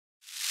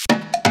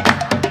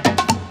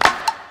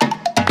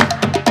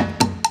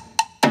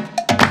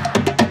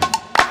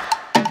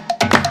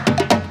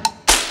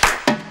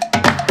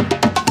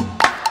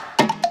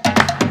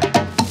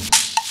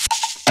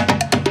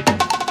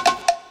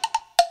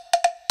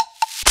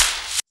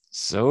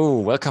So,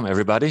 welcome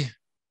everybody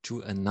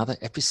to another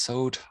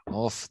episode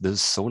of the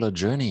Solar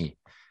Journey.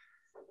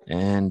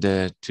 And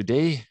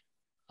today,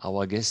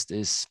 our guest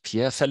is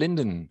Pierre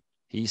Verlinden.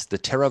 He's the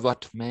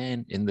terawatt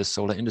man in the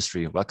solar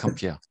industry. Welcome,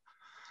 Pierre.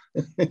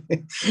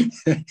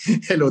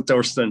 Hello,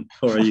 Torsten.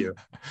 How are you?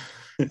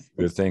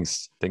 Good,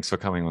 thanks. Thanks for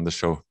coming on the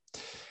show.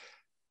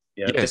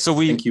 Yeah,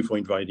 thank you for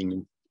inviting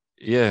me.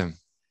 Yeah.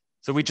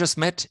 So we just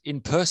met in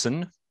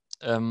person.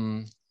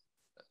 That's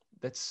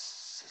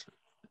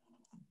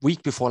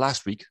week before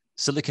last week,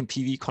 Silicon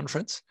PV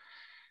conference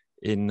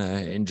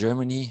in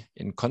Germany,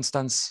 in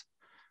Constance,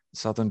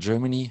 southern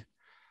Germany.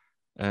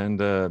 And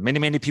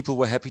many people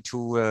were happy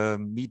to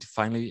meet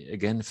finally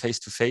again face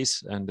to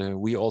face. And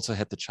we also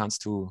had the chance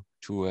to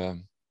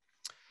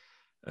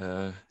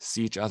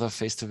see each other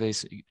face to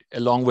face,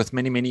 along with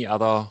many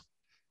other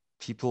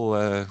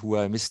people who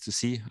I missed to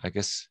see. I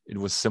guess it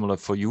was similar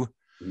for you.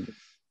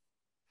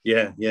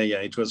 Yeah.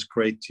 It was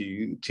great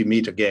to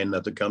meet again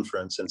at the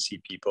conference and see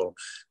people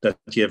that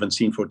you haven't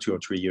seen for 2 or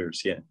 3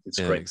 years. Yeah,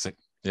 it's great.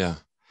 Exactly.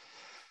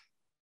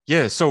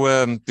 Yeah.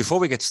 So before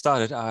we get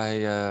started,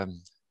 I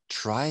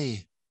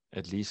try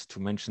at least to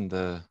mention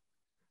the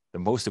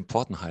most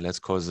important highlights,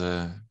 because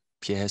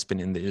Pierre has been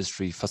in the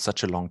industry for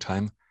such a long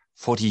time,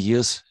 40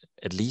 years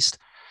at least,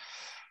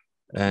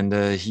 and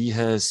he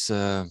has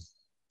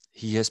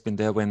been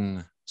there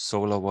when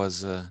solar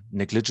was a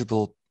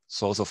negligible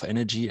source of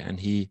energy, and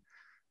he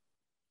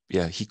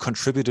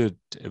contributed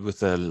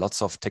with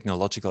lots of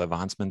technological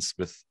advancements,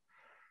 with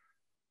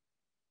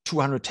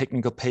 200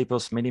 technical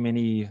papers,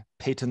 many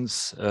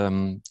patents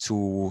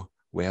to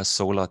where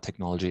solar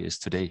technology is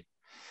today.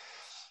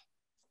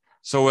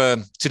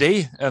 So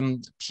today,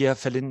 Pierre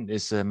Verlinden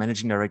is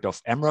Managing Director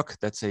of Amrock.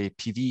 That's a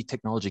PV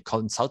technology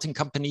consulting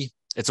company.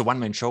 It's a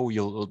one-man show.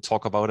 You'll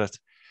talk about it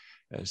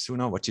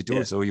sooner, what you do.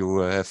 Yeah. So you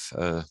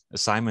have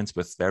assignments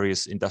with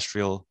various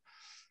industrial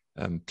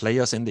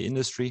players in the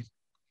industry.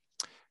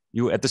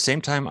 You, at the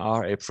same time,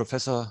 are a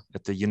professor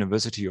at the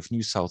University of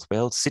New South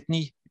Wales,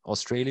 Sydney,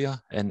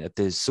 Australia, and at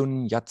the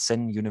Sun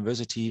Yat-sen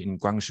University in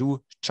Guangzhou,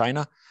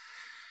 China.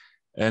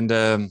 And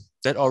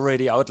that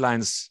already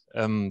outlines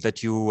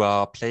that you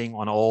are playing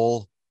on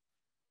all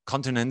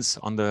continents,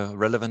 on the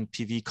relevant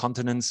PV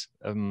continents.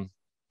 You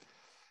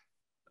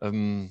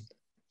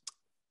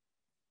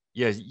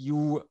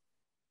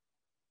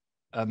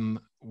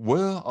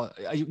were,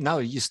 now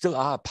you still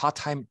are a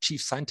part-time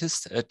chief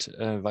scientist at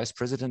vice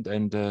president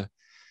and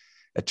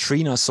at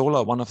Trina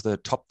Solar, one of the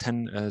top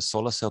 10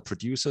 solar cell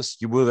producers.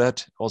 You were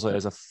that also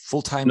as a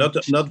full-time...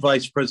 Not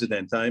vice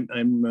president.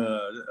 I'm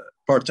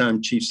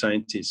part-time chief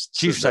scientist.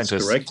 Chief scientist.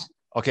 That's correct.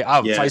 Okay.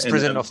 Vice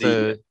president of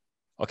the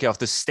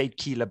State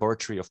Key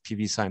Laboratory of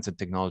PV Science and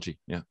Technology.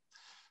 Yeah.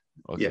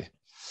 Okay.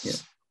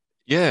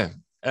 Yeah.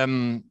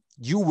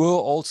 You were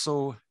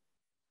also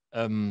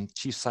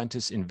chief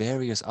scientist in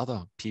various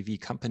other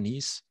PV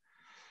companies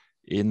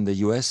in the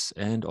US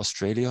and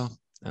Australia,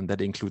 and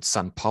that includes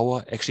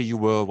SunPower. Actually, you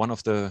were one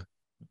of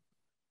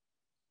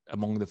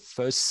among the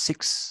first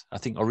 6, I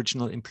think,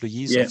 original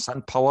employees of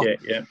SunPower.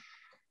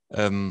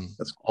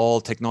 All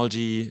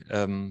technology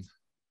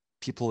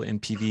people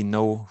in PV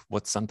know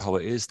what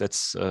SunPower is.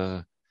 That's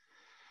a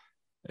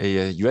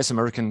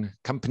US-American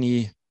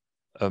company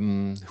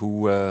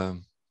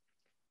who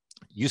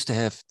used to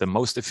have the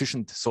most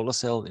efficient solar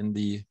cell in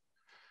the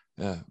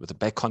with the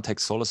back contact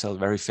solar cell,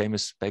 very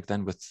famous back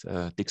then with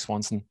Dick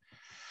Swanson.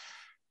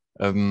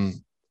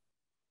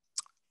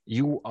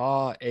 You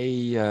are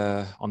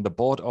on the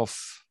board of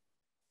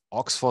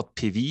Oxford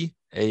PV,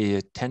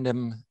 a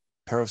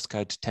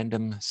perovskite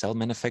tandem cell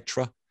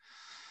manufacturer.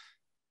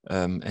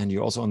 And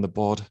you're also on the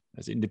board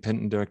as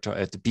independent director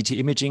at BT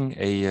Imaging,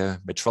 a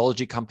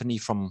metrology company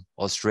from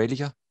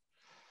Australia.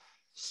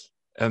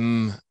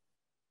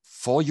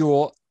 For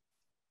your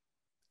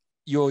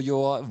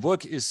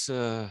work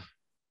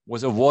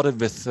was awarded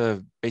with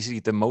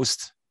basically the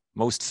most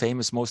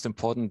famous, most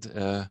important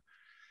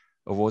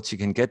awards you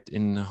can get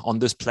on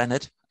this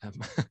planet.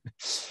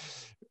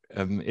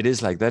 It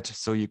is like that.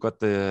 So you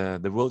got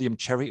the William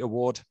Cherry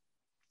Award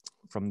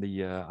from the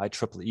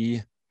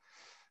IEEE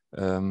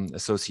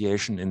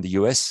association in the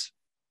US.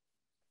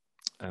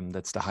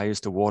 That's the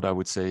highest award, I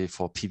would say,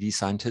 for PV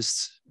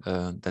scientists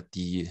that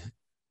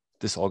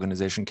this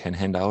organization can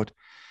hand out.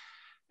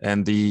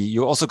 And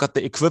you also got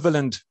the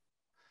equivalent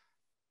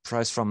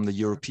prize from the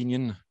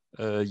European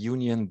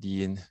Union,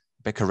 the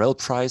Becquerel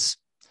Prize.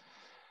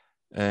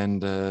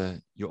 And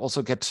you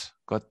also got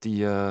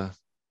the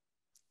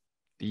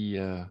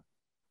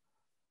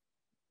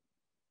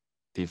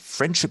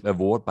Friendship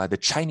Award by the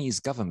Chinese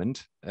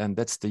government, and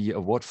that's the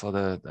award for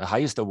the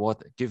highest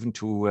award given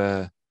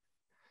to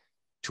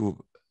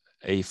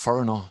a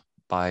foreigner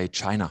by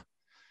China,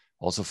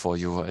 also for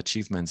your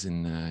achievements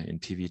in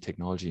PV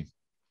technology.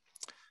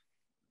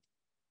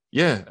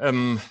 Yeah,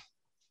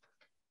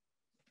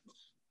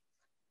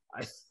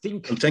 I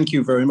think. Well, thank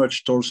you very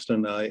much,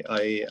 Torsten.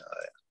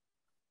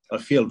 I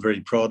feel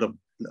very proud of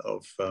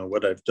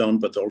what I've done,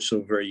 but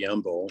also very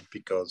humble,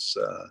 because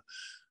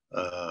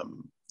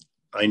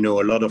I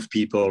know a lot of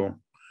people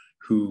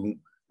who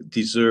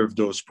deserve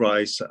those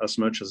prizes as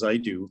much as I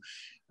do,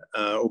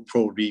 or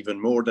probably even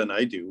more than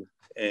I do.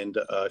 And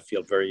I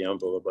feel very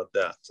humble about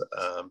that.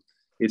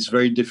 It's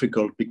very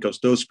difficult because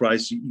those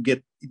prizes you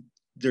get,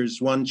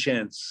 there's one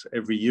chance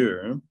every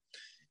year,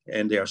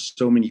 and there are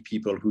so many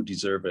people who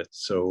deserve it.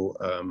 So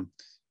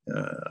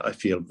I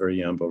feel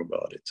very humble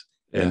about it.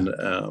 Yeah. And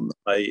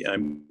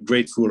I'm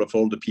grateful of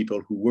all the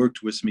people who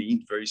worked with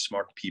me, very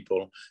smart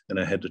people. And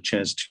I had the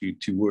chance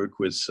to work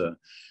with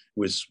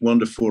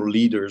wonderful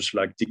leaders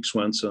like Dick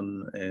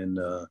Swanson and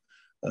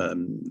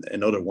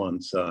other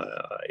ones.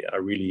 I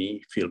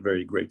really feel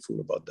very grateful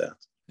about that.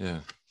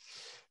 Yeah.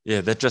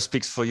 Yeah, that just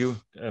speaks for you,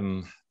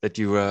 that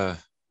you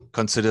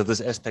consider this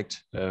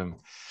aspect.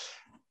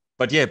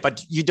 But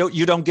you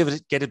don't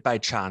get it by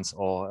chance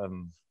or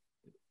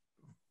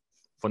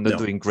for not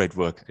doing great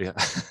work. Yeah.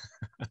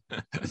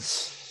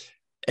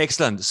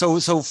 Excellent.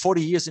 So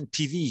 40 years in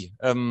PV.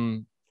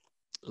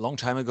 Long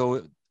time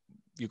ago,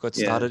 you got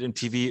started in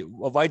PV.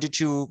 Why did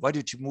you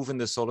move in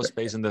the solar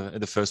space in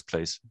the first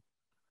place?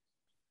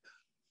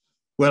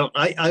 Well,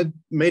 I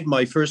made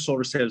my first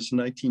solar cells in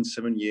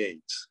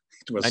 1978.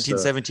 It was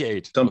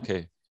 1978.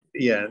 Okay.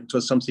 Yeah, it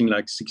was something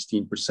like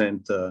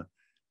 16%.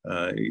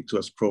 It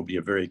was probably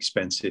a very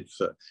expensive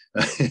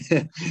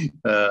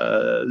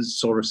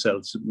solar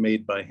cells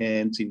made by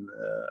hand in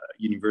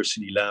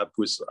university lab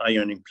with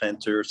ion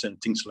implanters and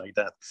things like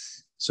that.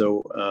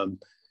 So,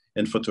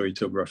 and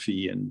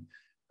photolithography and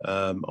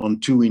on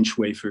 2-inch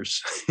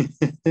wafers.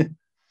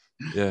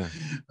 Yeah.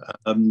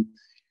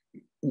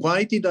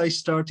 Why did I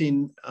start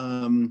in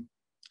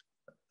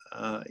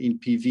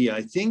PV?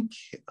 I think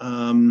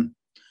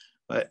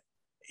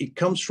it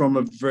comes from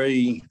a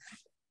very,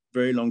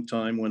 very long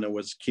time when I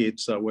was a kid.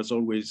 So I was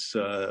always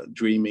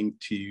dreaming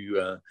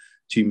to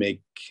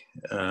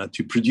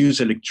produce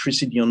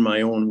electricity on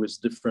my own with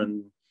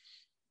different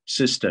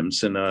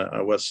systems, and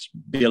I was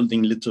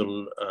building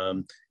little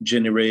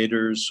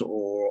generators,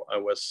 or I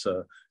was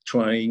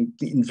trying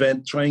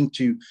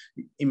to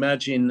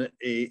imagine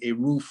a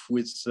roof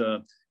with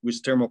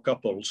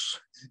thermocouples,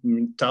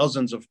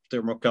 thousands of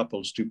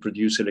thermocouples to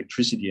produce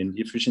electricity, and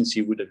the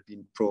efficiency would have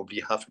been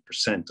probably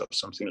 0.5% or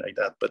something like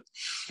that. But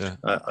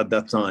at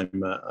that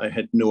time, I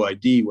had no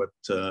idea what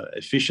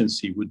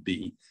efficiency would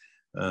be.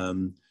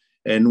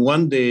 And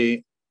one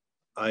day,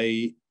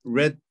 I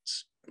read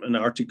an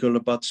article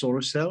about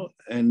solar cell,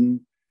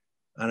 and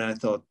I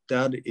thought,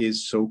 that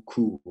is so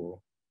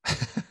cool.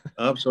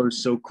 Absolutely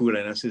so cool.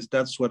 And I said,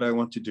 that's what I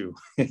want to do.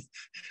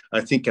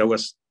 I think I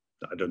was,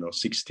 I don't know,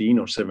 16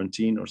 or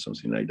 17 or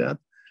something like that.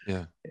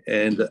 Yeah.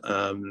 And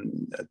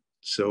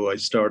so I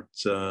started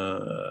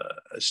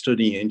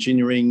studying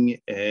engineering,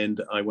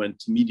 and I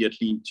went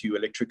immediately into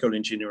electrical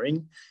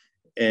engineering.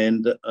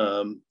 And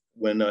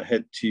when I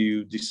had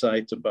to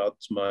decide about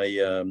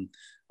my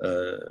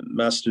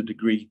master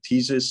degree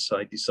thesis,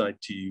 I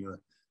decided to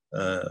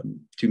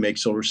make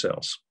solar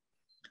cells.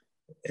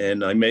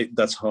 And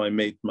that's how I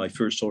made my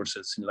first solar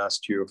cells in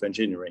last year of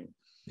engineering.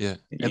 Yeah.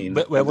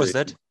 Where was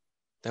that?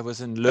 That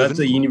was in Leuven? At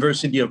the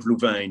University of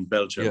Louvain,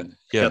 Belgium,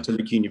 yeah.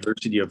 Catholic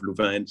University of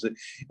Louvain.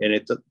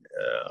 And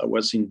I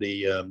was in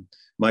the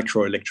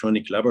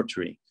microelectronic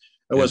laboratory.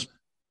 I was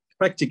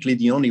practically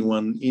the only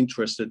one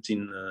interested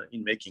in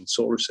making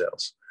solar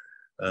cells.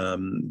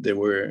 There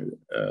were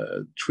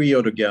 3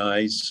 other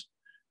guys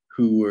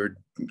who were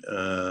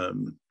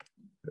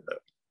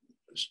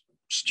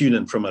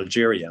students from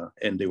Algeria,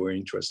 and they were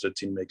interested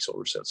in making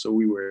solar cells. So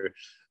we were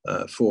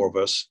 4 of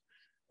us.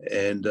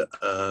 And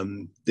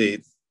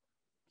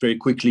very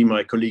quickly,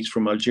 my colleagues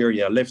from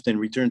Algeria left and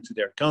returned to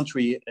their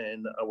country,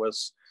 and I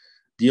was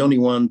the only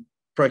one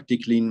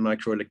practically in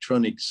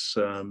microelectronics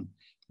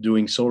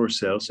doing solar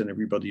cells, and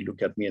everybody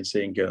looked at me and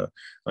saying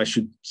I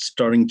should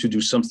starting to do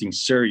something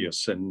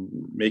serious and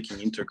making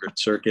integrated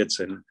circuits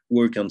and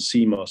work on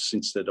CMOS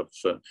instead of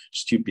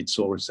stupid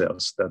solar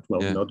cells that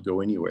will not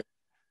go anywhere.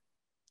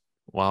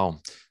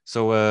 Wow.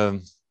 So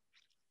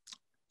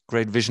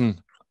great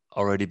vision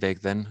already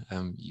back then.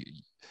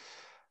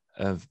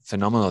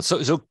 Phenomenal. So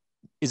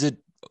is it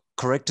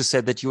correct to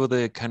say that you're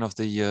the kind of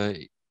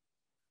the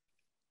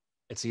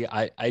it's the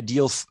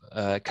ideal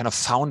kind of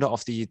founder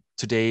of the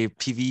today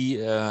PV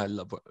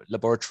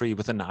laboratory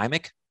within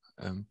IMEC?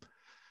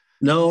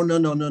 No.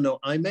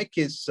 IMEC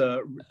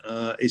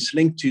is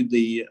linked to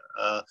the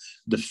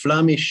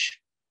Flemish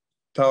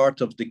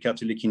part of the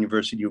Catholic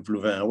University of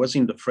Louvain. I was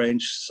in the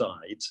French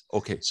side.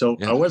 Okay. So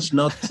I was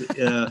not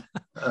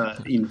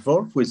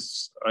involved with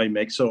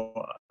IMEC. So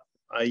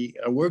I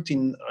worked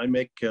in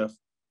IMEC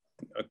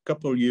a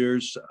couple of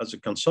years as a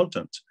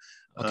consultant.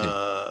 Okay.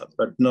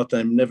 But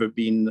I've never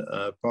been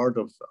part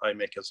of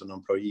IMEC as an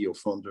employee or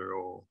founder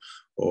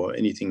or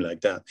anything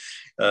like that.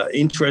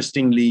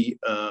 Interestingly,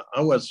 I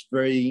was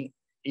very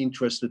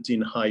interested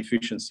in high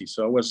efficiency.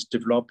 So I was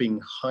developing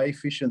high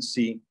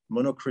efficiency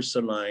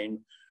monocrystalline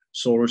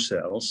solar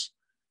cells,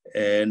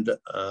 and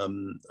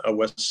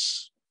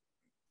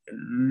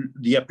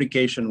the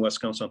application was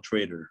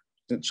concentrator,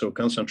 so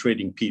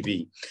concentrating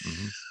PV.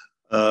 Mm-hmm.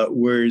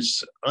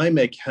 Whereas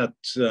IMEC had,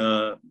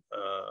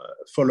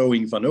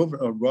 following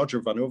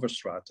Roger van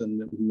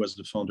Overstraten, who was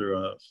the founder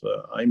of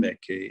IMEC,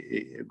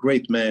 a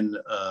great man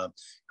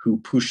who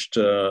pushed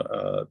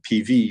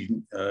PV,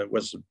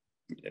 was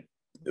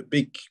a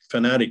big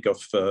fanatic of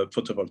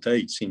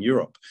photovoltaics in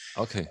Europe.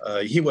 Okay.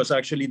 He was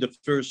actually the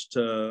first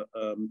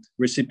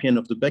recipient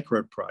of the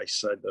Becker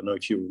Prize. I don't know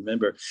if you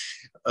remember.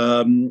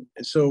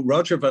 So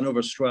Roger van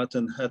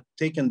Overstraten had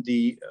taken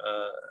the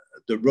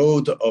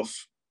road of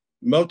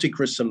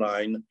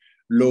multicrystalline,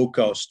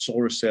 low-cost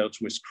solar cells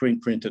with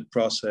screen-printed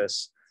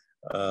process,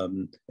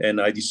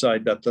 and I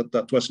decided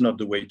that was not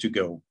the way to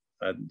go.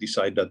 I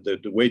decided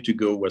that the way to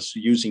go was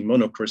using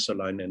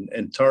monocrystalline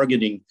and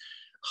targeting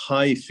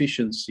high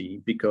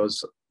efficiency,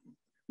 because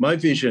my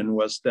vision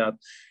was that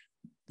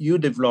you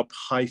develop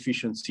high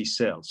efficiency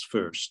cells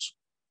first,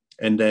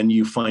 and then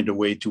you find a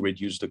way to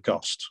reduce the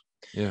cost.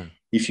 Yeah.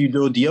 If you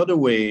go the other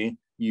way,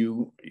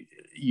 you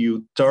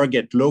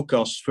target low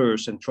cost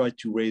first and try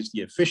to raise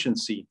the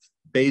efficiency.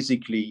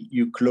 Basically,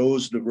 you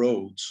close the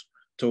roads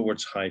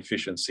towards high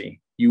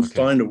efficiency. You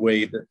find a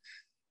way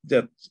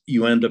that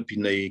you end up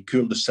in a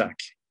cul-de-sac.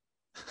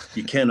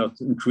 You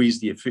cannot increase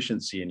the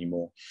efficiency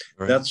anymore.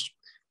 Right. That's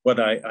what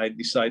I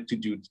decided to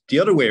do the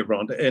other way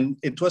around. And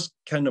it was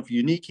kind of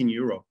unique in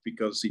Europe,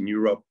 because in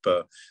Europe,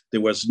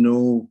 there was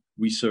no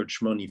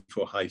research money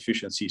for high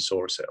efficiency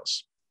solar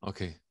cells.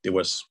 Okay. There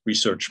was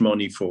research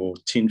money for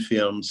thin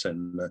films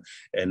and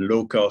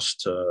low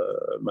cost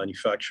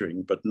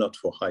manufacturing, but not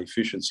for high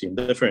efficiency, and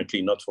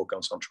definitely not for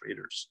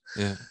concentrators.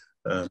 Yeah.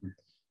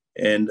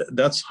 And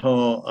that's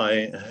how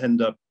I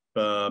end up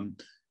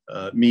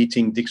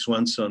meeting Dick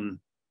Swanson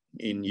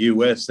in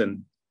US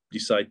and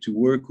decide to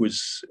work with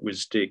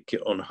Dick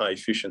on high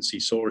efficiency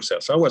solar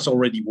cells. I was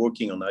already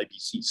working on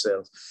IBC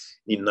cells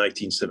in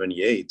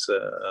 1978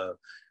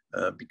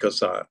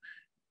 because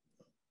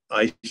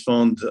I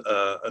found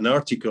an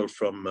article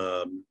from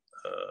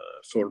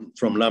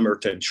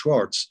Lammert and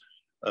Schwartz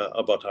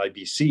about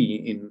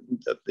IBC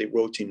that they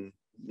wrote in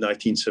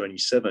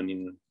 1977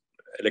 in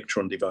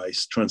electron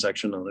device,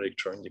 transactional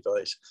electron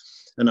device.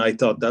 And I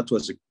thought that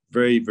was a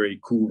very, very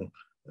cool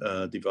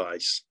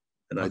device.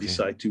 And I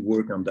decided to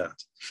work on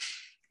that.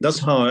 That's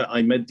how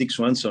I met Dick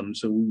Swanson.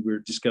 So we were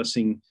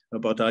discussing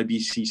about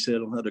IBC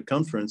cell at a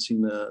conference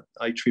in the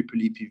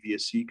IEEE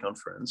PVSC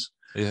conference.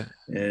 Yeah.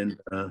 And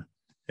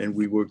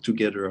we worked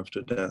together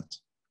after that.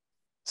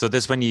 So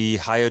that's when he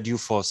hired you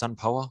for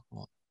SunPower?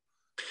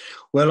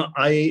 Well,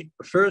 I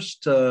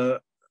first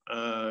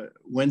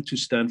went to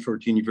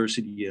Stanford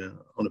University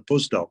on a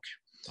postdoc.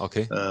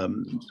 Okay.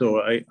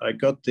 So I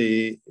got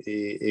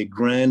a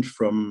grant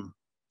from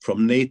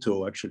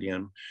NATO, actually.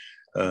 I'm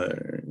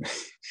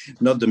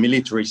not the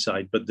military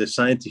side, but the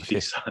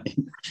scientific side.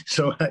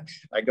 So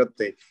I got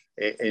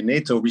a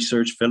NATO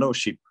research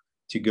fellowship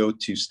to go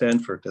to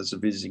Stanford as a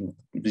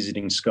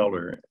visiting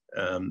scholar.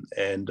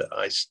 And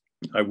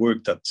I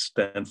worked at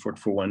Stanford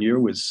for 1 year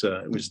with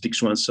Dick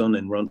Swanson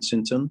and Ron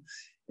Sinton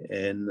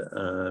and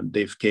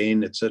Dave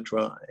Kane,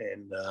 etc.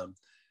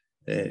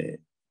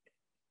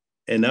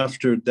 And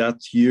after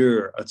that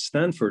year at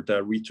Stanford, I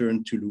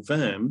returned to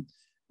Louvain,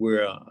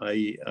 where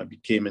I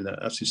became an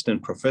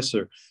assistant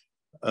professor.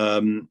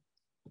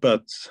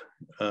 But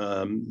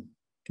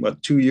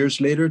 3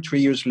 years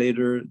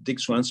later, Dick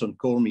Swanson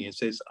called me and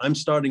says, "I'm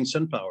starting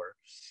SunPower.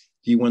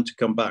 Do you want to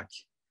come back?"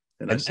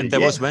 And that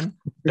was when?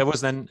 That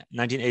was then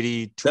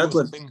 1982 that or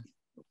something?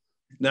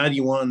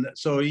 91.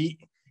 So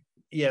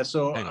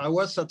I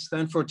was at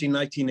Stanford in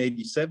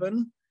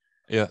 1987.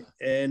 Yeah.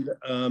 And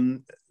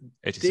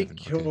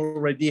Dick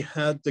already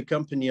had the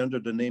company under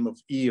the name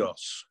of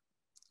EOS.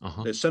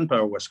 The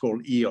SunPower was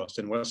called EOS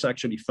and was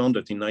actually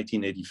founded in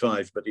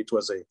 1985, but it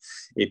was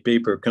a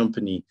paper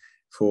company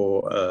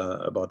for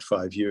about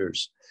 5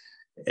 years.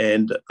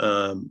 And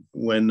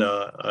when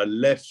I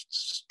left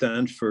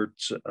Stanford,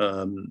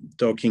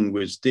 talking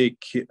with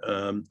Dick,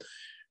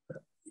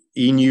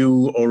 he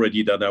knew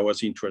already that I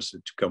was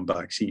interested to come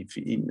back, see if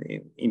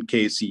in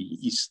case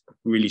he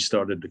really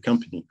started the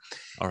company.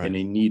 And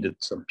he needed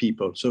some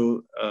people.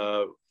 So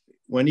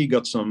when he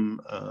got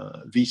some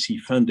VC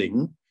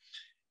funding,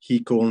 he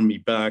called me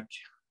back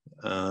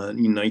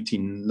in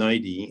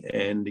 1990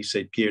 and he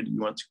said, "Pierre, do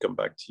you want to come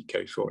back to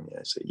California?"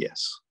 I said,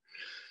 "Yes."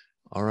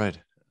 All right.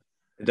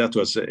 That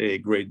was a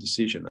great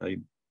decision.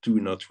 I do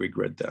not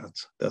regret that.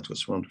 That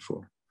was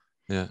wonderful.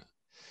 Yeah.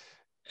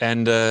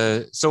 And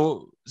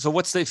so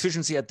what's the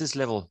efficiency at this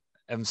level?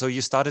 So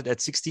you started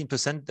at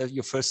 16% of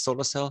your first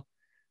solar cell.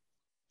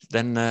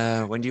 Then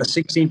when you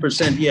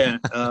 16%, yeah.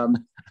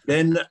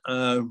 Then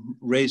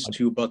raised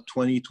to about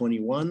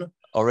 21.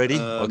 Already?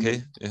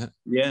 Okay. Yeah.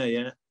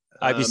 Yeah.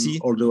 IBC?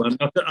 Although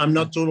I'm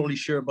not totally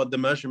sure about the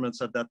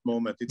measurements at that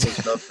moment. It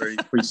was not very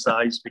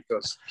precise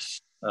because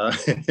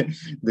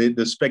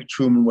the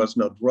spectrum was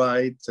not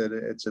right,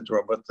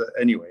 etc. But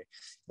anyway,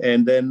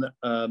 and then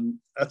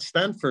at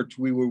Stanford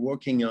we were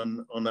working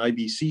on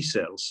IBC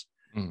cells,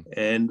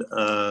 and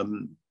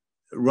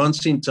Ron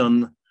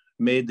Sinton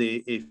made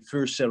a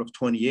first cell of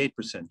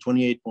 28%,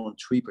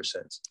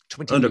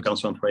 28.3% under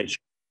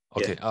concentration.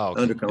 Okay. Yeah,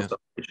 Okay. under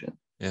concentration.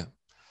 Yeah.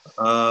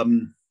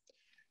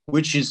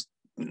 Which is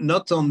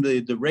not on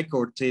the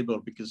record table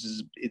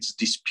because it's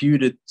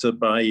disputed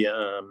by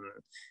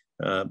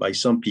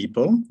some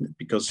people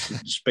because the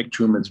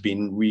spectrum has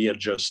been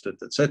readjusted,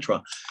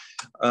 etc.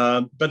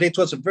 But it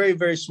was a very,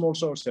 very small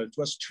solar cell. It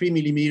was 3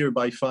 millimeter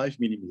by 5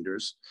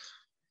 millimeters.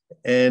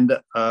 And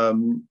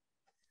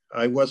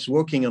I was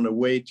working on a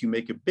way to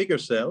make a bigger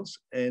cells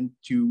and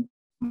to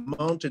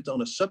mount it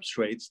on a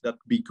substrate that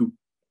could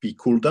be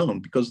cooled down,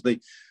 because the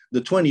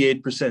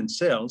 28%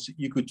 cells,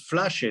 you could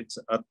flash it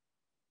at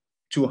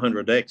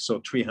 200x or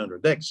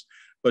 300x,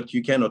 but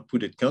you cannot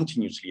put it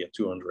continuously at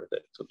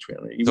 200x or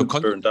 300. It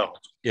would burn out.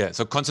 Yeah,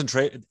 so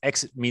concentrate,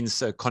 X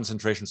means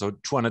concentration, so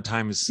 200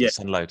 times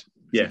sunlight.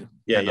 Yeah.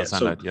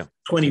 Sunlight, so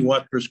 20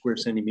 watt per square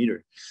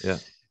centimeter. Yeah.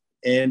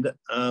 And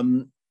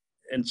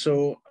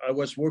so I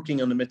was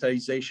working on the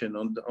metallization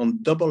on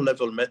double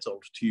level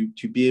metal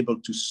to be able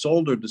to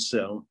solder the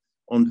cell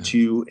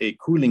onto a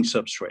cooling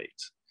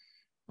substrate,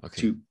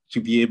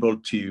 to be able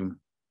to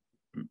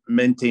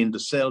maintain the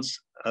cells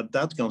at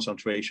that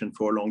concentration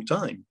for a long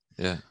time.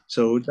 Yeah.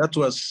 So that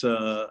was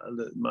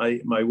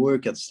my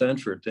work at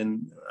Stanford,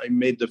 and I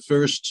made the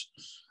first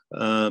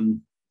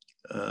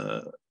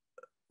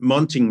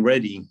mounting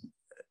ready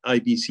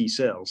IBC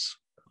cells.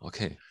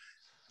 Okay.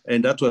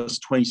 And that was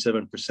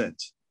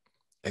 27%.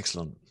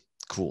 Excellent.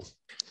 Cool.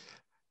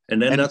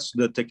 And then that's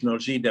the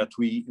technology that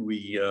we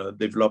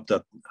developed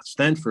at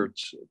Stanford,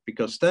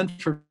 because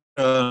Stanford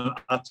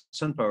at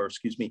SunPower,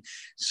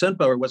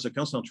 SunPower was a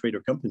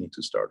concentrator company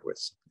to start with.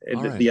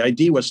 And the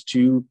idea was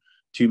to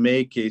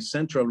make a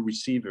central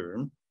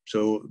receiver,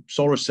 so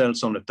solar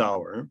cells on a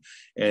tower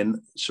and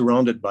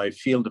surrounded by a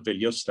field of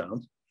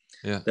heliostat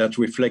that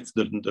reflects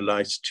the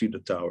lights to the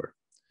tower.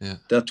 Yeah.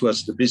 That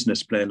was the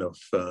business plan of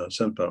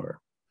SunPower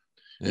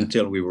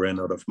until we ran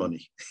out of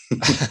money.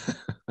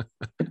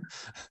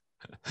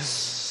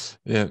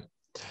 Yeah.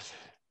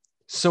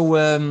 So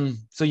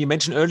so you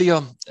mentioned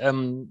earlier,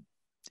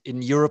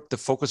 in Europe, the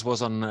focus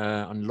was on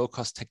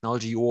low-cost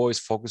technology. You always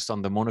focused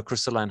on the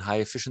monocrystalline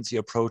high-efficiency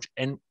approach.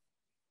 And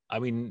I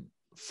mean,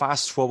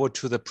 fast forward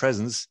to the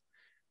present,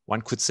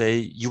 one could say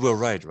you were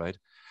right?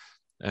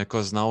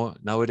 Because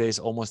nowadays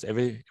almost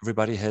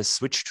everybody has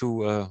switched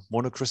to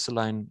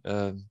monocrystalline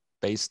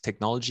based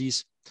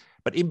technologies.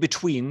 But in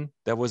between,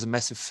 there was a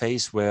massive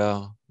phase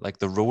where, like,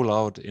 the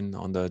rollout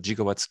on the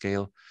gigawatt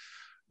scale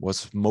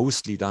was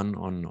mostly done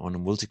on a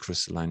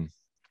multicrystalline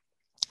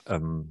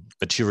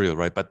material,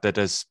 right? But that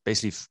has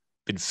basically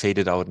been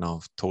faded out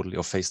now totally,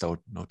 or phased out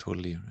now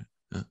totally. Right?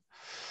 Yeah.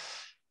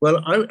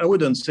 Well, I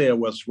wouldn't say I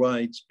was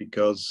right,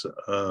 because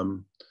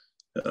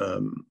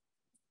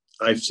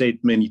I've said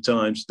many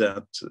times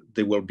that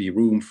there will be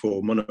room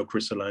for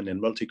monocrystalline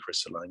and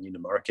multicrystalline in the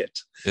market.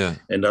 Yeah.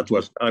 And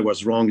I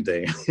was wrong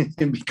there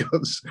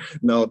because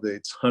now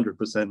it's 100%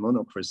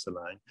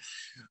 monocrystalline.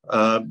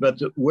 But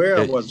where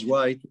I was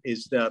right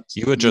is that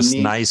you were just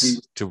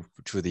nice to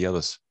the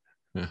others.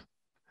 Yeah.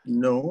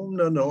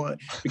 No,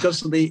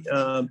 because the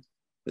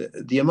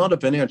amount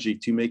of energy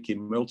to make a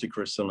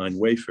multicrystalline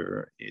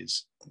wafer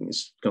is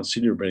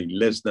considerably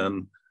less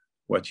than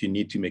what you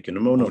need to make a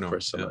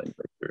monocrystalline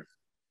wafer.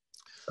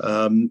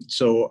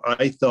 So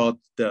I thought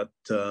that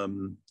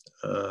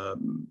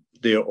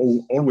there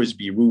will always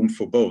be room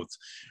for both,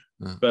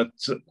 but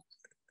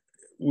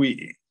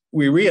we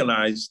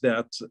realized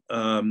that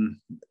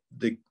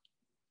the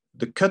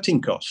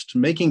cutting cost,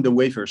 making the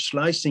wafer,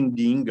 slicing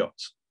the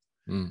ingot,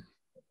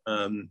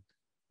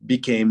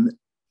 became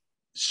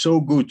so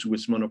good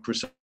with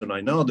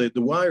monocrystalline. Now the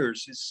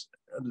wires is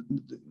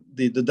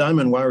the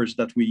diamond wires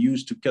that we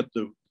use to cut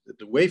the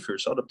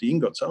wafers out of the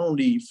ingots are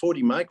only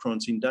 40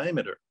 microns in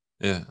diameter.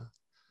 Yeah.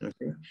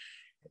 Okay.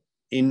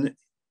 In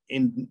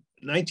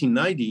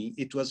 1990,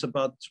 it was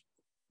about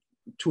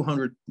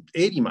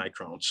 280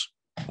 microns.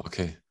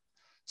 Okay.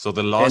 So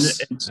the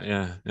loss,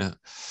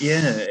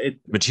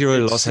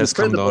 material loss has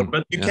come down.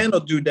 But you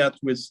cannot do that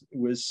with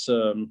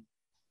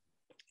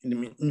I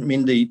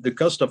mean, the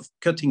cost of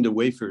cutting the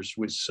wafers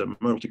with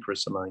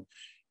multicrystalline,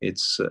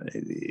 it's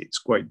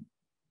quite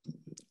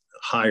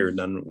higher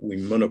than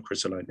with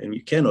monocrystalline, and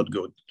you cannot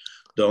go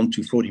down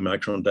to 40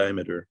 micron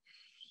diameter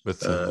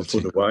with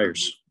for the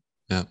wires.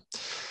 Yeah.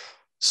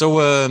 So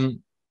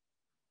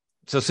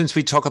so since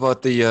we talk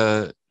about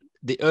the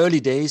early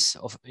days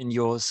in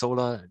your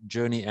solar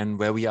journey and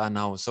where we are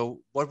now,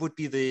 so what would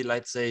be the,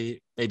 let's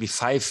say, maybe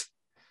 5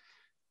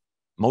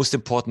 most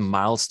important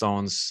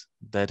milestones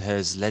that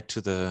has led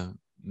to the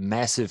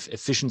massive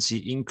efficiency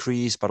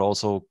increase, but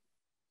also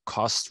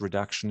cost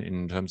reduction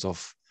in terms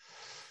of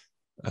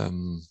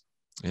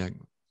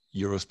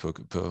euros per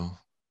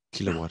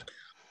kilowatt?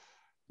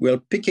 Well,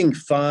 picking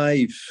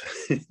 5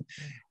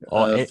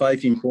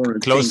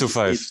 important close things, to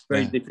 5. It's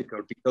very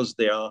difficult because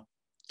there are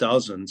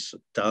thousands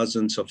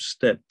of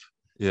steps,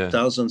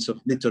 thousands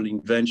of little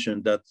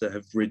inventions that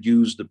have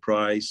reduced the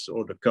price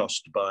or the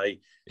cost by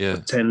a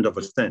tenth of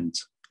a cent.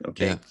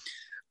 Okay.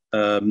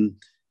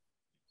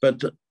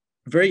 But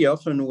very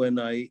often when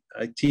I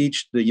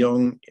teach the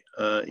young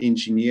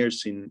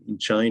engineers in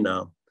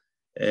China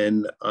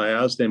And I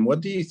asked them,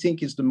 what do you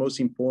think is the most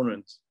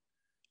important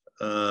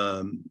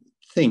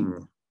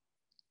thing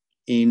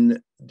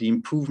in the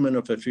improvement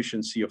of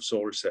efficiency of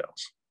solar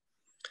cells?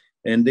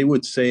 And they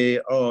would say,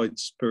 oh,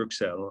 it's PERC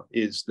cell,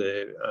 it's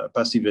the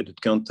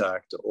passivated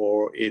contact,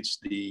 or it's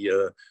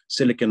the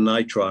silicon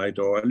nitride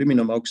or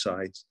aluminum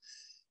oxide.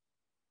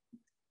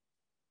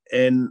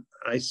 And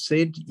I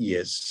said,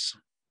 yes,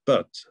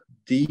 but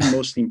the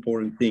most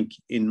important thing,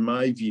 in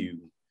my view,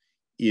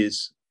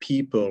 is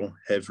people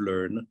have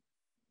learned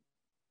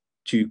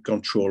to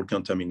control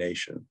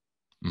contamination.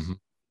 Mm-hmm.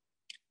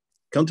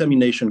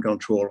 Contamination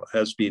control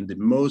has been the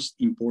most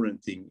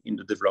important thing in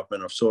the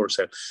development of solar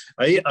cells.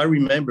 I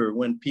remember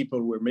when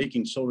people were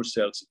making solar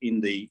cells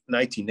in the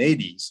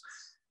 1980s,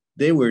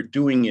 they were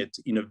doing it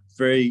in a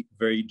very,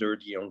 very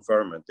dirty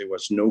environment. There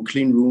was no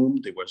clean room.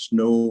 There was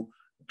no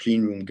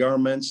clean room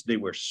garments. They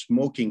were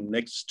smoking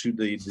next to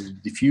the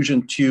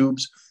diffusion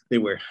tubes. They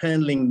were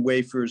handling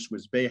wafers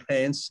with bare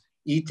hands,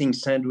 eating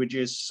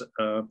sandwiches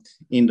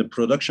in the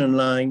production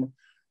line.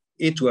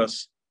 It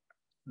was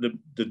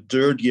the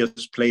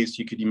dirtiest place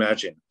you could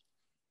imagine.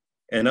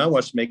 And I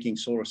was making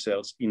solar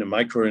cells in a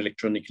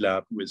microelectronic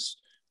lab with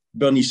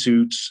bunny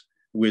suits,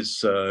 with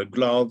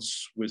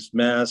gloves, with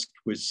masks,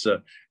 with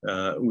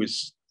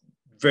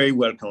very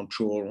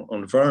well-controlled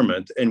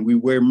environment. And we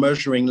were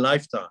measuring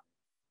lifetime.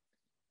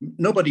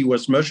 Nobody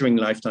was measuring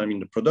lifetime in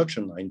the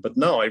production line, but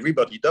now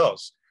everybody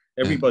does.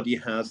 Everybody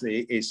has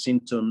a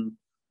symptom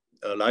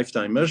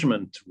lifetime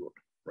measurement tool,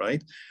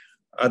 right?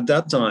 At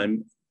that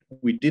time,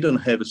 we didn't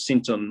have a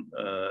symptom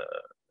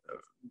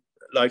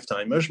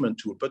lifetime measurement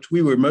tool, but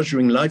we were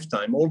measuring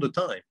lifetime all the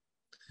time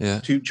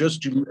to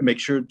make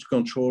sure to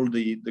control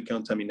the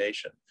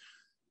contamination.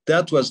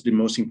 That was the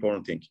most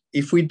important thing.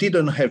 If we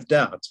didn't have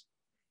that,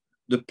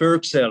 the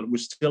PERC cell would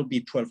still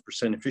be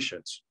 12%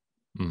 efficient.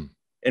 Mm.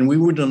 And we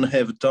wouldn't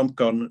have a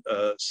TOMCON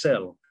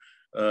cell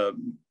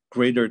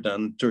greater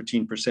than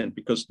 13%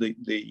 because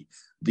the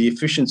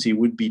efficiency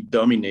would be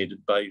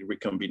dominated by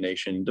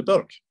recombination in the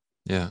bulk.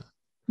 Yeah.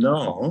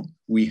 Now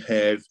we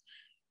have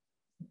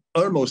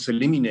almost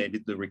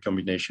eliminated the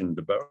recombination in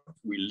the bulk.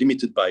 We're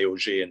limited by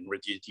Auger and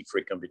radiative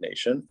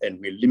recombination, and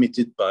we're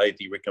limited by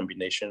the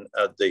recombination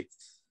at the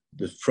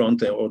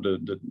front or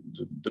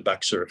the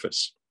back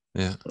surface.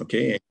 Yeah.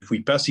 Okay. And if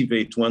we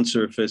passivate one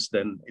surface,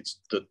 then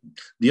it's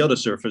the other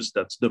surface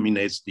that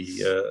dominates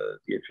the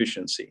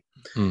efficiency,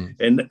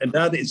 and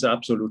that is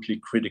absolutely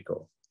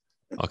critical.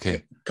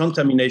 Okay.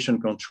 Contamination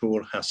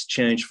control has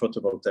changed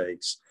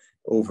photovoltaics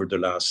over the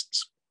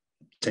last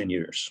 10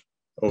 years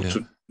or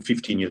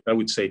 15 years, I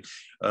would say.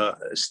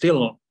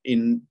 Still,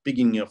 in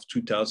beginning of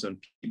 2000,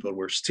 people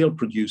were still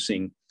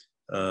producing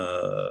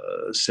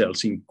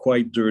cells in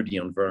quite dirty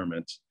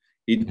environment.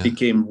 It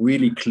became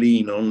really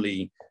clean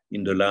only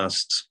in the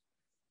last,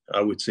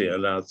 I would say,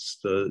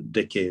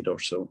 decade or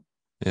so.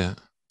 Yeah.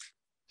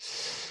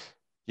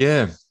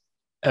 Yeah.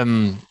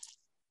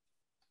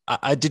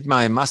 I did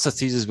my master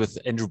thesis with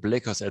Andrew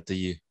Blakers at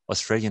the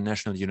Australian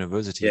National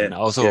University. And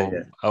also,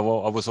 I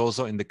was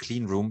also in the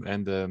clean room.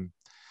 And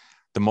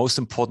the most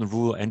important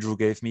rule Andrew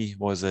gave me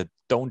was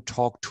don't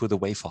talk to the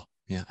wafer.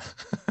 Yeah.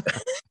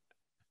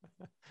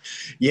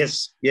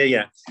 Yes.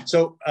 Yeah.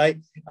 So I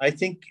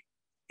think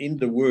in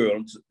the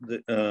world,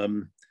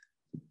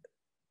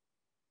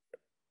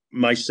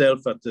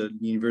 myself at the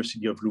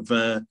University of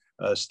Louvain,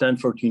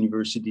 Stanford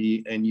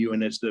University, and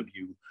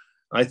UNSW,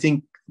 I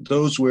think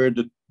those were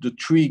the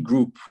three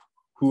groups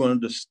who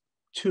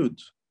understood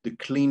the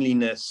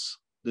cleanliness,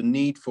 the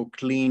need for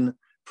clean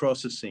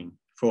processing,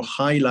 for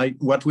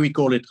what we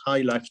call it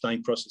high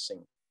lifetime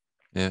processing.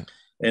 Yeah.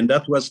 And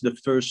that was the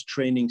first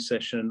training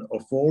session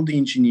of all the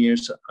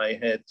engineers I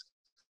had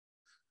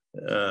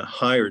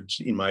hired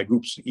in my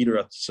groups, either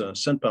at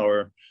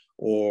SunPower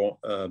or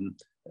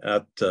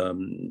at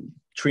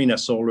Trina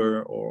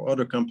Solar or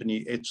other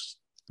company. It's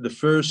the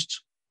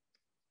first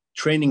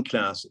training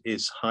class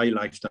is high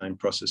lifetime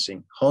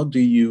processing. How do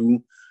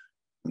you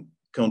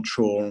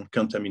control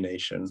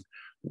contamination?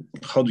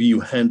 How do you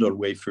handle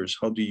wafers?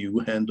 How do you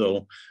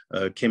handle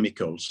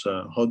chemicals?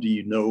 How do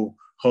you know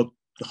how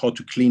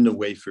to clean the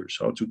wafers?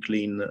 How to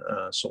clean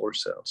solar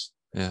cells?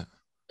 Yeah,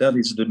 that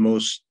is the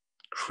most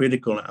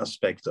critical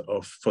aspect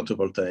of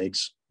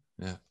photovoltaics.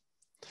 Yeah,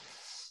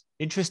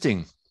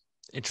 interesting.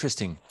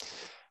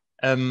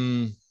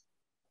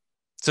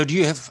 So do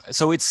you have?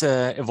 So it's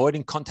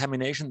avoiding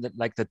contamination, that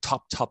like the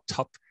top,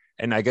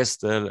 and I guess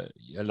the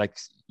like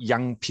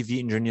young PV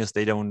engineers,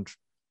 they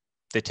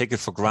take it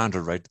for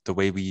granted, right? The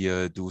way we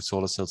do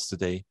solar cells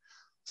today,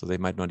 so they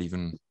might not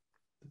even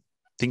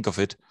think of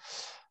it.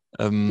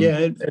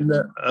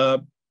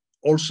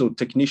 Also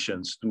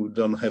technicians who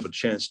don't have a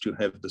chance to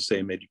have the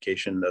same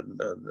education that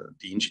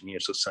the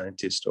engineers or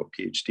scientists or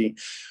PhD.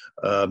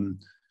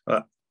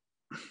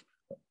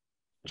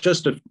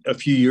 Just a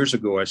few years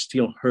ago, I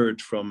still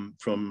heard from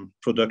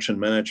production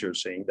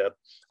managers saying that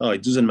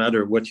it doesn't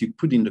matter what you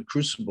put in the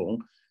crucible,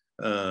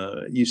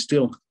 you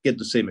still get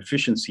the same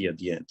efficiency at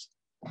the end.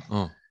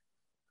 Oh.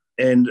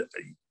 And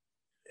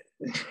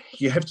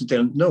you have to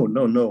tell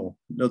no,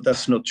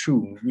 that's not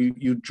true.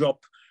 You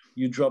drop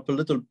a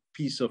little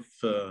piece of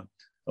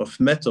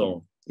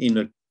metal in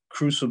a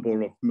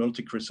crucible of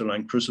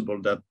multicrystalline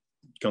crucible that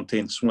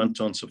contains 1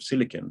 ton of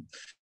silicon,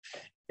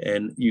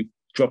 and you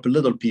drop a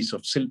little piece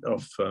of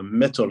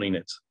metal in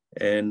it,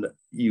 and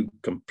you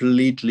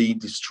completely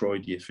destroy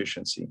the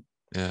efficiency.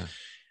 Yeah.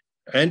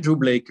 Andrew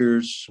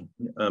Blakers,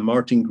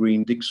 Martin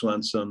Green, Dick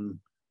Swanson,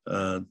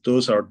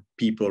 those are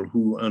people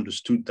who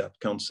understood that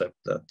concept,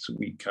 that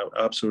we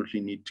absolutely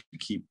need to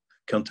keep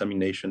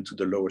contamination to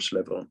the lowest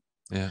level.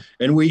 Yeah.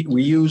 And we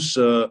use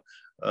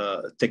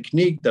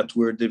technique that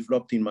were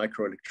developed in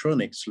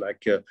microelectronics,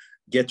 like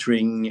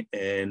Gettering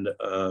and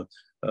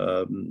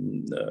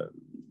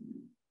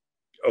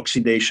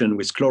oxidation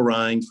with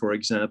chlorine, for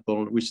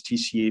example, with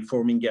TCA,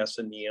 forming gas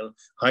anneal,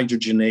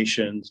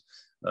 hydrogenation,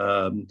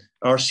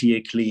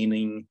 RCA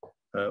cleaning.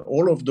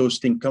 All of those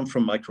things come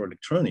from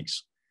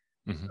microelectronics.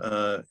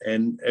 Mm-hmm.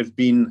 And have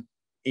been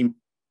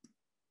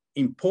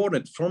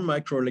imported from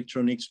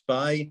microelectronics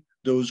by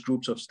those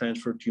groups of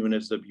Stanford,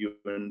 UNSW,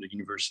 and the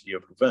University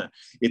of Louvain.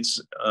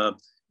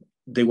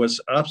 There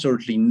was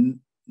absolutely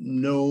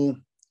no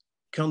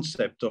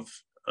concept of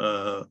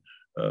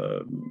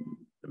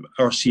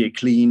RCA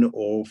clean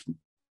or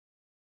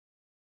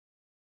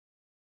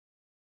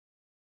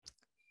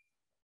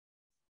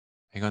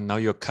hang on, now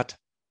you're cut.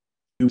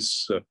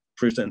 Use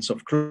presence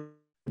of chlorine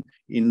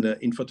in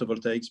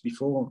photovoltaics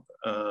before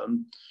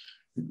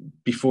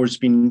it's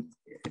been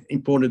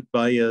imported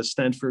by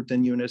Stanford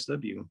and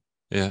UNSW.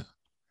 Yeah,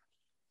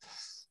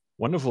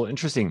 wonderful,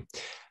 interesting.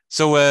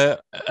 So,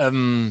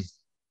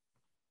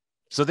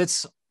 so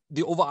that's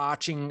the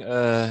overarching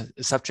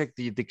subject,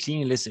 the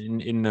cleanliness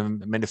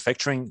in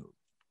manufacturing.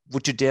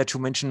 Would you dare to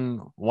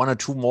mention 1 or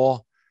 2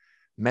 more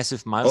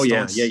massive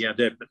milestones? Oh yeah.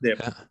 There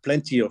are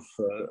plenty of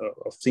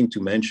things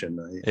to mention.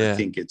 I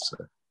think it's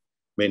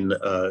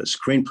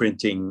screen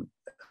printing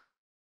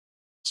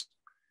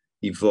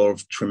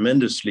evolved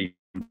tremendously.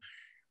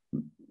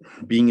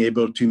 Being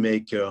able to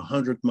make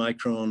 100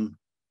 micron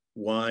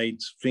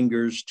wide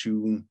fingers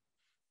to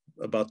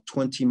about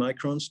 20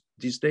 microns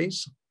these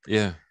days.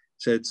 Yeah.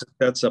 So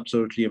that's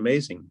absolutely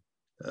amazing.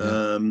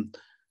 Yeah.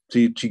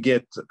 To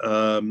get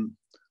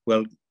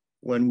well,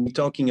 when we're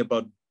talking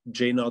about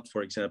J0,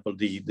 for example,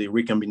 the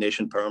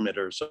recombination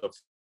parameters of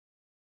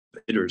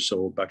emitters,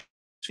 so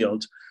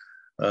backfield,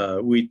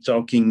 we're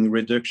talking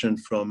reduction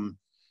from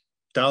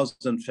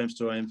 1,000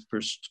 femtoamps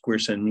per square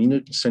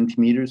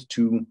centimeters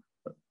to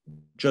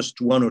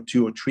just 1 or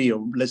 2 or 3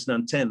 or less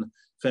than 10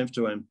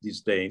 femtoamps these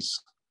days.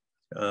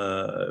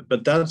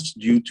 But that's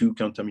due to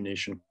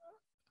contamination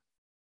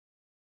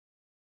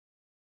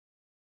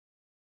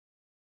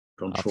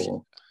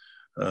control.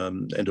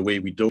 And the way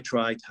we do it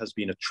right has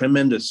been a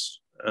tremendous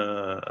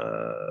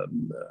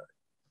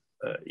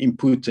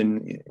input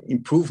and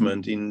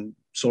improvement in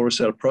solar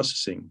cell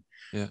processing.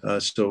 Yeah.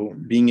 So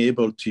being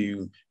able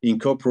to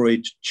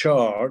incorporate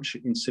charge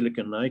in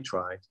silicon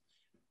nitride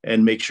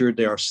and make sure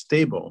they are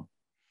stable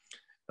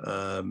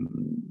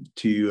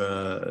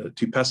to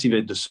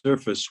passivate the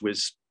surface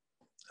with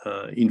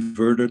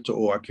inverted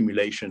or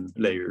accumulation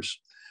layers.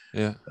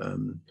 Yeah.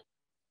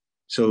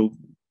 So,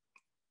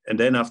 and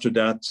then after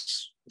that,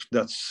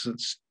 that's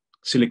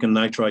silicon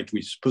nitride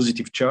with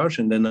positive charge,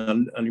 and then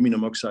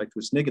aluminum oxide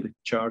with negative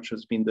charge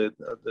has been the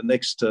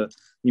next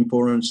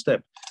important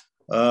step.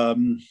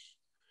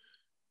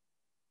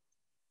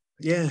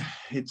 Yeah,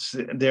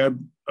 there are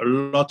a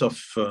lot of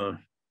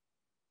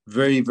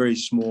very, very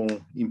small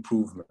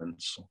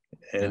improvements,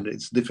 and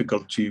it's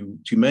difficult to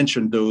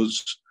mention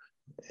those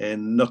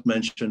and not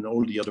mention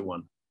all the other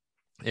one.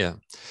 Yeah,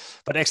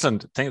 but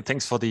excellent.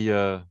 Thanks for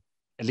the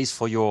at least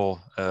for your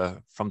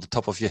from the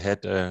top of your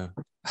head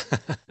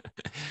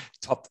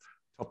top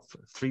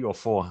 3 or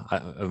 4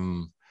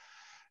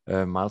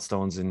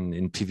 milestones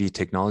in PV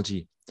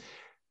technology.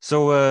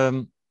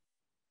 So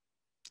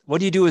what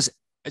do you do is,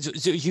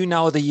 so you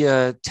now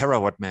the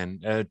terawatt man.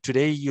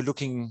 Today you're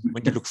looking,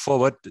 when you look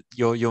forward,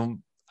 your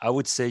I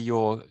would say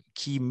your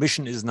key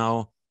mission is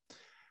now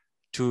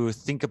to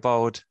think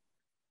about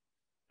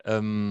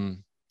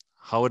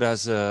how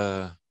does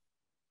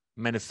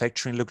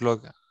manufacturing look like,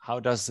 how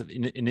does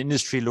an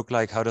industry look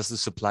like, how does the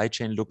supply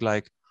chain look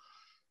like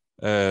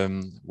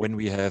when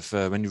we have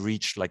when you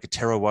reach like a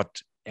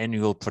terawatt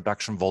annual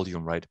production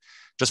volume, right?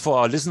 Just for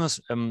our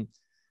listeners,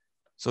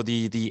 so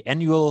the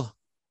annual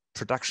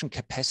production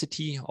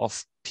capacity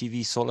of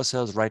PV solar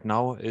cells right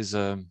now is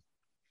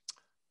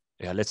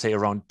let's say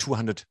around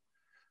 200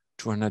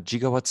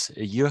 gigawatts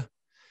a year.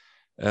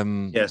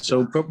 Yeah,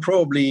 so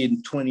probably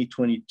in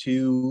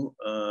 2022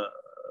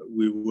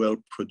 we will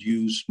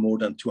produce more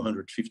than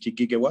 250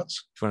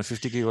 gigawatts.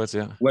 250 gigawatts,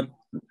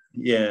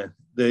 yeah.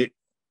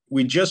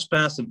 We just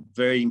passed a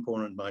very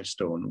important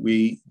milestone.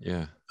 We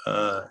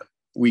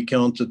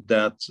counted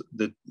that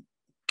the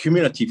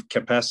cumulative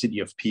capacity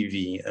of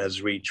PV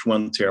has reached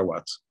 1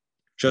 terawatt,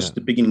 just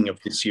the beginning of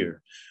this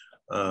year.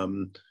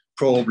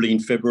 Probably in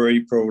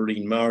February,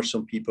 probably in March.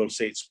 Some people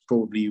say it's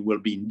probably will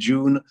be in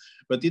June,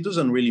 but it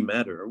doesn't really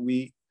matter.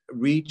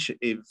 reach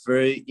a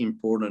very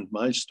important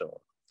milestone.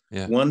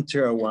 Yeah. 1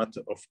 terawatt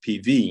of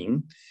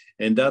PV,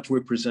 and that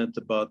represents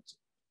about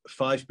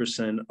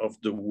 5%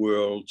 of the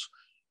world's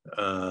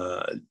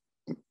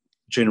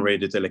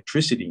generated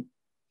electricity.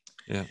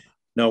 Yeah.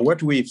 Now,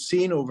 what we've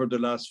seen over the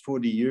last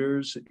 40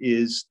 years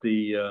is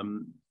the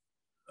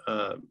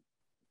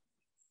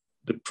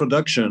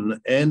production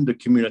and the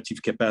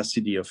cumulative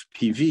capacity of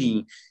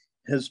PV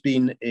has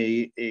been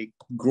a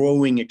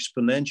growing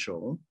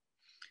exponential.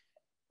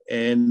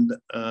 And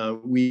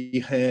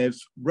we have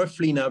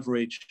roughly an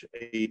average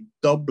a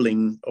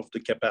doubling of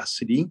the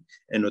capacity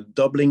and a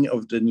doubling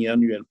of the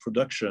annual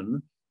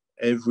production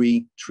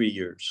every 3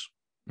 years.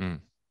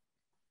 Mm.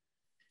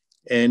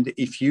 And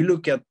if you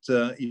look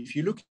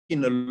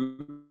in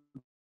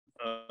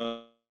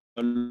a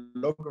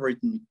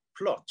logarithmic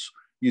plot,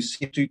 you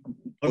see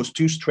those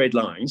two straight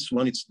lines.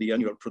 One is the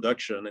annual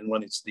production, and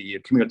one is the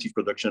cumulative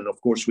production, of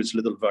course, with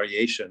little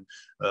variation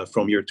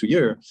from year to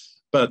year.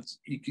 But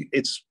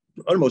it's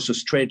almost a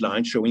straight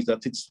line, showing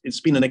that it's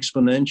been an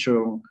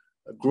exponential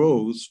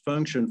growth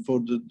function for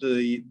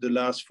the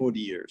last 40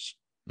 years.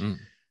 Mm.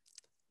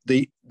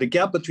 The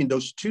gap between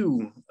those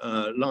two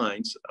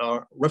lines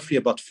are roughly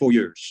about 4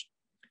 years.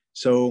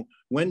 So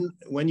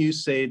when you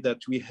say that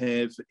we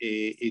have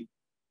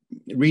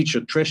reach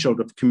a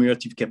threshold of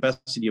cumulative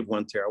capacity of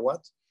 1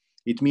 terawatt,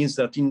 it means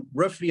that in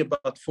roughly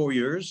about 4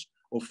 years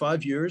or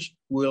 5 years,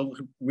 we'll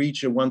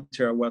reach a 1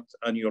 terawatt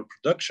annual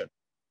production.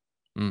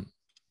 Mm.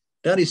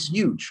 That is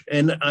huge.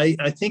 And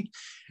I think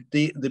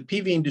the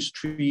PV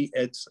industry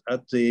is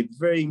at a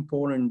very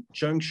important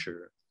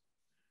juncture.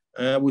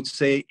 I would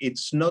say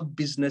it's not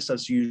business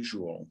as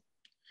usual.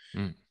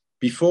 Mm.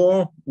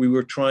 Before, we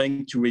were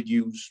trying to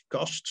reduce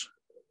costs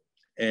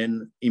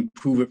and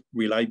improve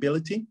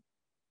reliability.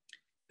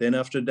 Then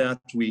after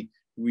that, we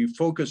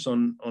focus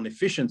on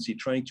efficiency,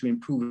 trying to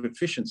improve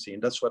efficiency,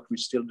 and that's what we're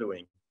still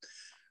doing.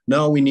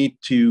 Now we need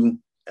to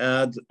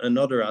add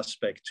another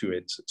aspect to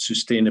it,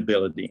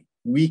 sustainability.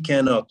 We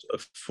cannot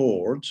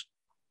afford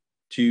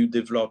to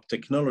develop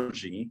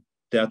technology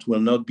that will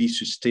not be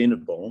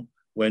sustainable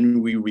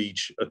when we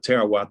reach a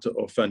terawatt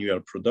of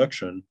annual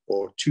production,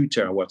 or 2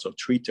 terawatts or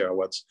 3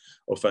 terawatts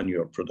of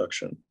annual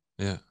production.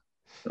 Yeah.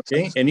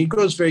 Okay, and it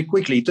goes very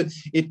quickly.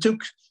 It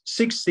took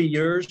 60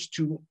 years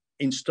to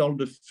install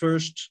the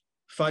first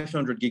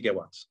 500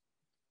 gigawatts,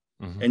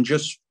 mm-hmm. and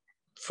just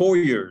 4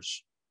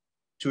 years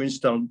to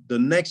install the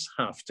next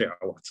half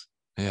terawatt.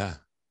 Yeah.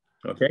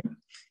 Okay,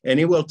 and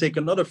it will take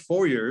another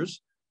 4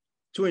 years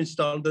to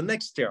install the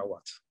next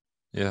terawatt.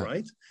 Yeah.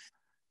 Right,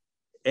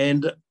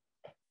 and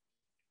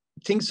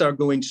things are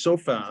going so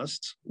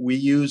fast.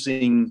 We're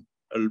using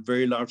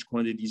very large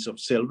quantities of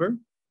silver,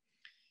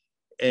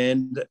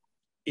 and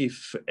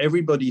if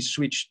everybody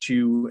switched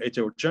to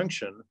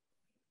heterojunction,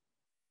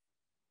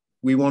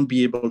 we won't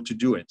be able to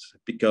do it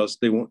because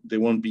there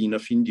won't be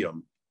enough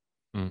indium,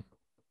 and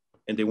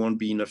there won't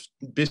be enough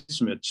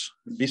bismuth.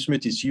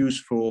 Bismuth is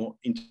used for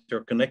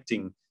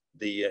interconnecting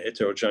the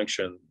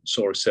heterojunction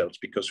solar cells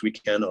because we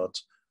cannot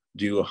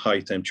do a high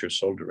temperature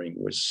soldering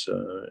with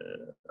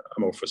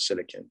amorphous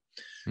silicon.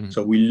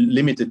 So we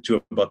limit it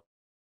to about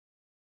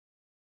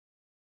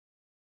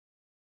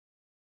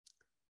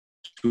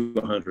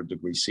 200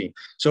 degrees C.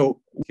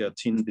 So we get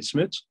tin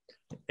bismuth,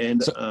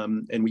 and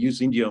we use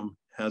indium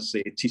as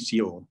a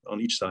TCO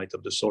on each side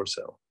of the solar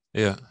cell.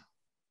 Yeah.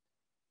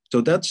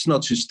 So that's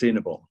not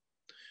sustainable.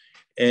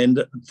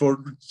 And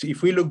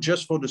if we look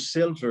just for the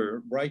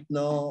silver, right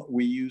now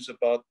we use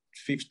about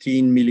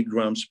 15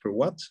 milligrams per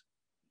watt,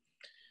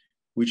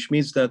 which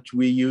means that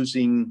we're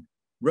using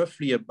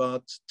roughly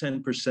about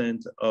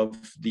 10% of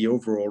the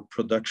overall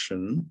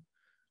production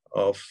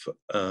of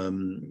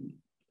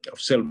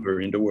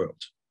silver in the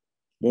world,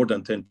 more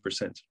than 10%.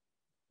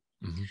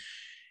 Mm-hmm.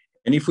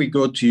 And if we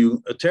go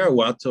to a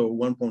terawatt or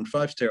 1.5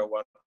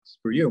 terawatts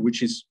per year,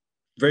 which is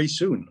very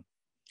soon,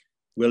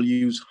 we'll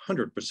use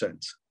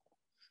 100%,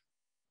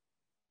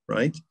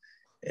 right?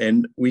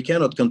 And we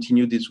cannot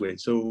continue this way.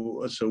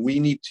 So we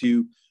need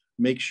to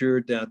make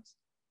sure that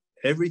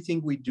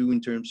everything we do in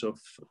terms of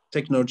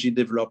technology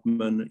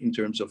development, in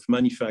terms of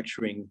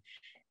manufacturing,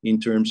 in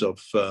terms of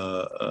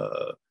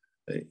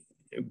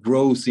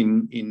growth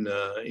in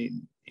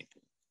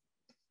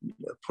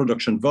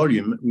production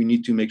volume, we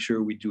need to make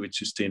sure we do it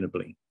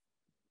sustainably.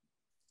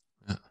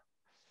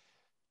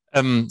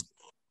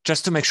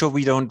 Just to make sure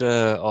we don't,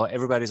 or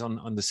everybody's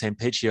on the same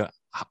page here,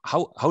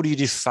 how do you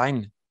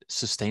define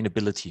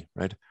sustainability,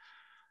 right?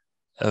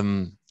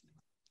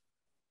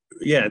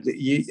 Yeah,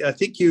 I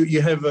think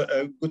you have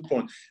a good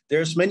point.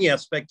 There's many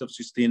aspects of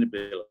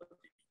sustainability.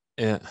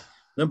 Yeah.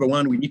 Number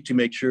one, we need to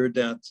make sure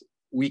that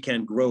we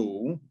can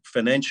grow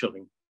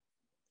financially,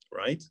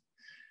 right?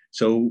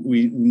 So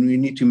we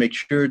need to make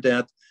sure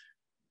that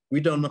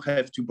we don't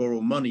have to borrow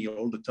money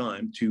all the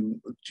time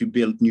to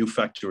build new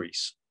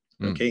factories,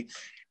 okay?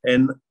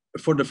 And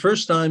for the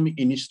first time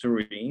in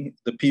history,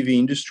 the PV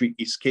industry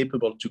is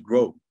capable to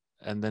grow.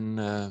 And then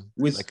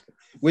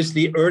with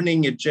the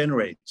earning it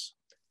generates.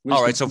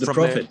 All right, so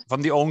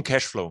from the own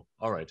cash flow.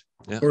 All right.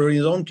 Yeah. For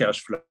his own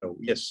cash flow,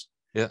 yes.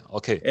 Yeah.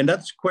 Okay. And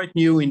that's quite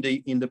new in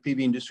the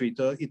PV industry.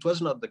 It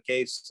was not the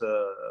case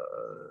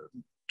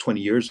 20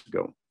 years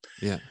ago.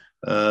 Yeah.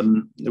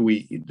 20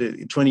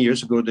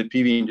 years ago, the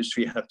PV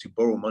industry had to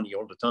borrow money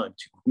all the time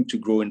to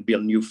grow and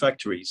build new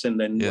factories. And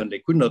then when they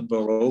could not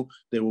borrow,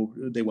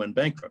 they went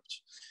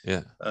bankrupt.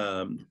 Yeah.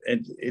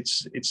 And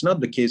it's not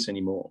the case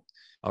anymore.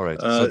 All right.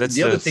 So that's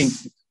the other thing.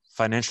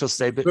 Financial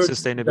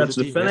sustainability. That's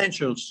the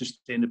financial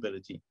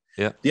sustainability.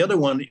 Yeah. The other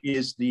one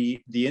is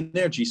the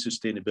energy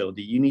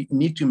sustainability. You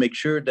need to make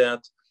sure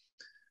that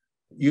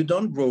you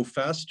don't grow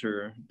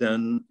faster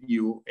than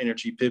your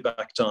energy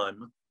payback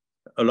time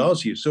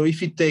allows you. So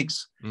if it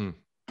takes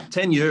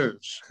 10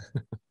 years,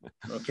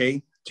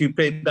 okay, to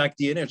pay back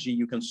the energy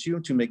you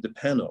consume to make the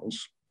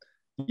panels,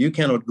 you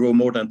cannot grow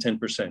more than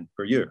 10%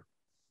 per year.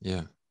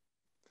 Yeah.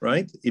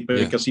 Right?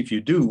 Because if you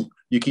do,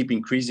 you keep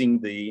increasing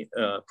the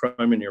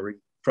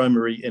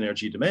primary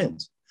energy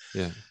demand.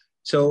 Yeah.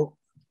 So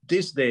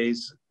these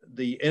days,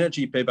 the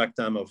energy payback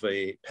time of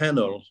a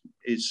panel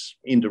is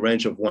in the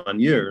range of 1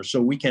 year.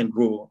 So we can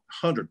grow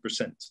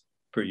 100%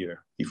 per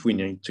year if we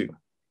need to.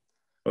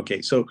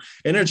 Okay, so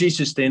energy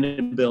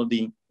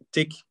sustainability,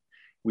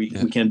 we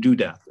can do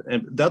that.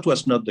 And that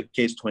was not the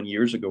case 20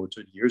 years ago,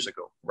 30 years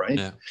ago, right?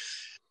 Yeah.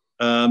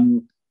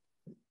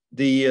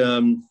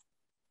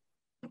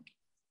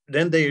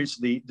 Then there's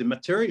the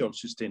material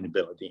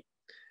sustainability.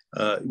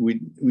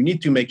 We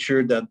need to make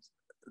sure that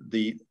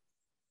the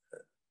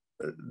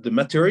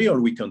material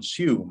we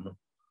consume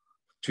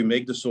to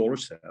make the solar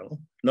cell,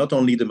 not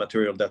only the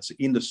material that's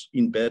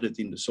embedded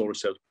in the solar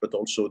cell, but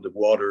also the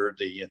water,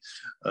 the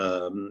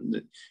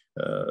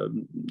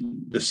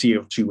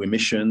CO2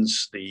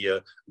 emissions,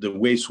 the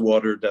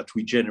wastewater that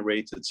we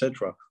generate,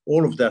 etc.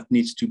 All of that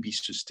needs to be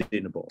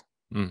sustainable.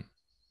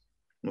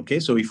 Okay,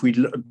 so if we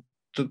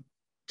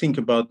think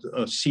about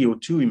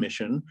CO2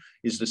 emission,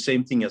 is the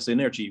same thing as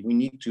energy. We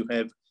need to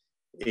have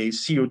a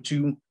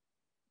CO2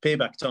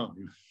 payback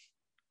time.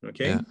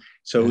 Okay,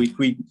 so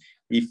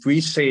if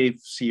we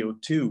save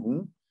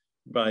CO2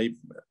 by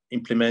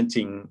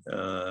implementing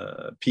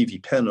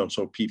PV panels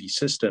or PV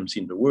systems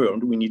in the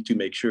world, we need to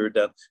make sure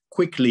that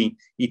quickly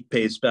it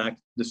pays back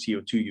the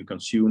CO2 you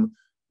consume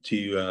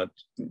to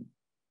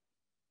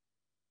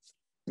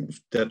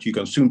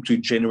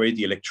generate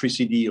the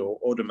electricity or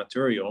other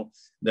material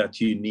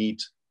that you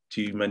need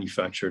to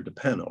manufacture the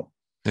panel.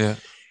 Yeah.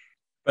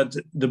 But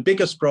the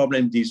biggest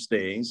problem these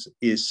days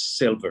is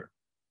silver.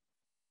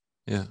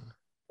 Yeah.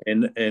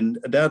 And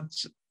that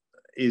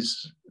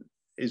is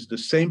the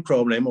same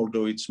problem,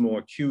 although it's more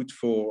acute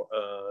for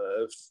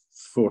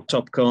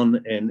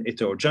TOPCon and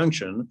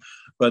heterojunction,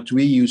 but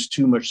we use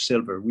too much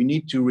silver. We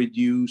need to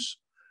reduce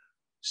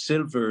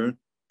silver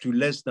to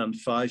less than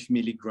 5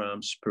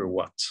 milligrams per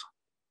watt.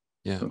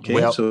 Yeah. Okay.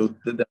 Well, so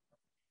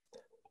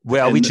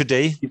where are we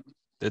today?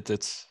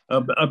 That's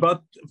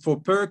about for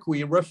PERC,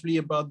 we're roughly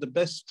about the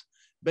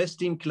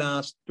best in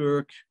class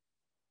PERC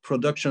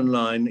production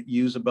line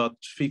use about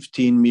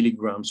 15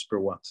 milligrams per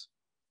watt.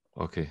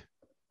 Okay.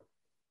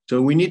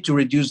 So we need to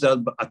reduce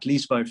that at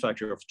least by a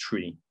factor of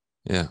 3.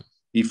 Yeah.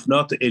 If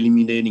not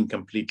eliminating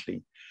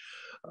completely.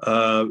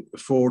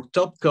 For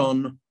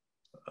TOPCon,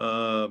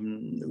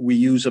 we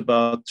use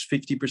about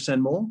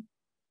 50% more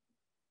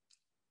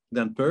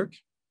than PERC.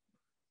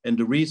 And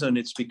the reason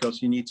it's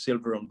because you need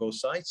silver on both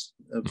sides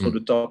for the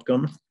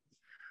TOPCon.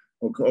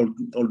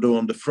 Although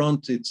on the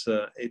front it's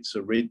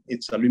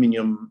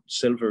aluminum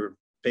silver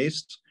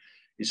paste,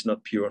 it's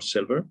not pure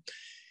silver.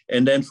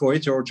 And then for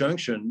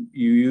heterojunction,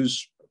 you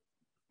use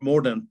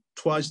more than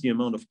twice the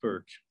amount of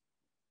PERC.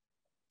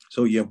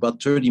 So you have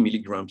about 30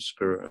 milligrams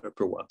per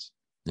watt.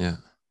 Yeah.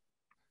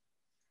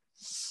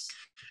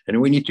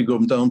 And we need to go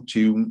down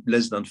to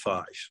less than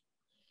 5.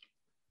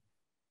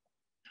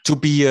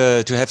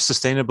 To have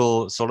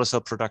sustainable solar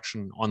cell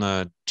production on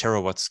a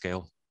terawatt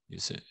scale, you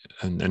say,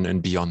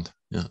 and beyond.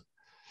 Yeah.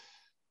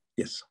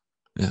 Yes.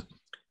 Yeah.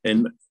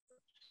 And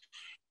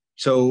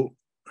so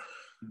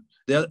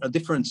there are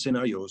different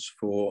scenarios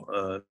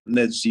for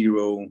net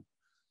zero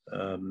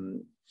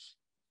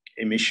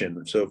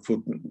emission. So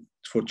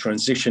for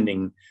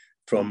transitioning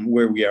from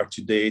where we are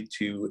today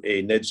to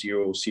a net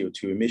zero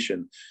CO2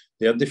 emission,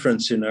 there are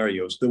different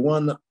scenarios. The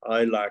one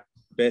I like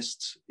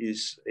best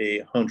is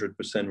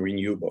 100%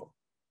 renewable.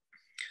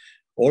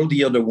 All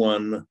the other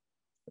one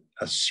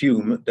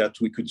assume that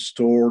we could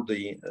store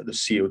the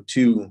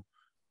CO2,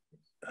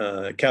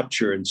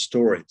 capture and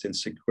store it and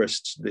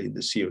sequester the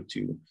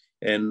CO2.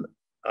 And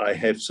I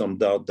have some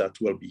doubt that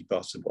will be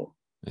possible.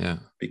 Yeah.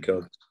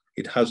 Because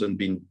it hasn't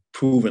been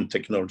proven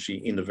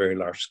technology in a very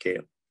large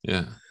scale.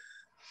 Yeah.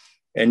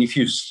 And if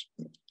you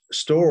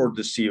store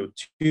the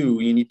CO2,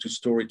 you need to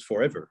store it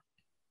forever,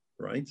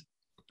 right?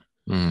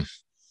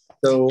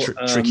 So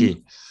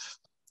tricky.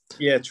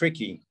 Yeah,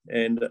 tricky.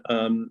 And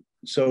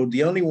so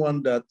the only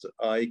one that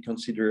I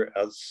consider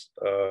as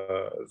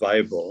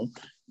viable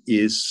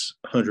is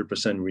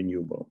 100%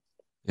 renewable.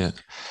 Yeah.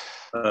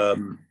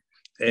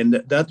 And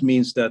that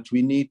means that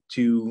we need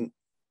to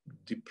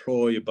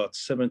deploy about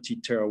 70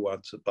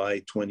 terawatts by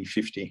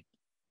 2050.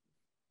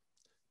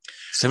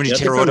 70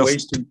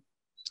 terawatt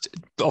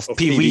of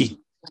PV.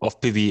 Of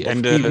PV.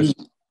 And PV.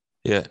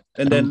 Yeah.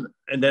 And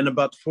then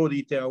about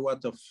 40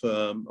 terawatt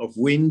of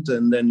wind,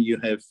 and then you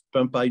have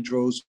pump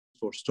hydros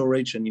for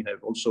storage, and you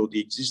have also the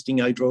existing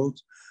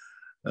hydros,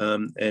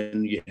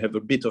 and you have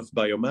a bit of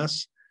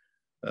biomass.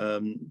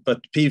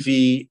 But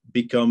PV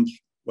becomes,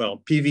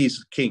 well, PV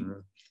is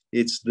king.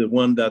 It's the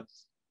one that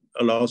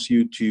allows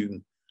you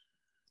to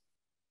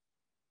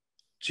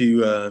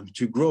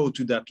grow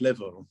to that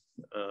level.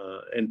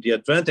 And the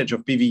advantage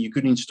of PV, you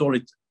could install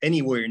it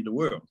anywhere in the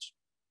world.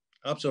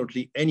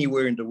 Absolutely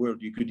anywhere in the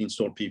world you could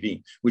install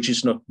PV, which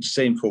is not the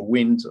same for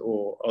wind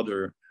or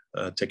other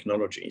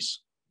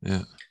technologies.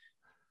 Yeah.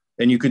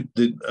 And you could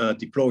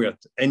deploy at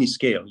any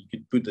scale. You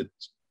could put the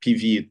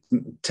PV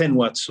at 10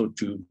 watts or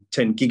to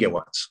 10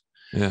 gigawatts.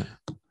 Yeah.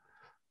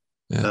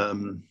 Yeah.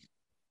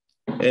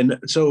 And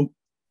so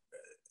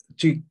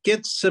to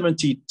get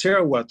 70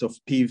 terawatt of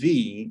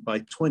PV by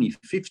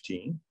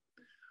 2050,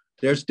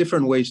 there's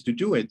different ways to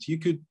do it. You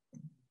could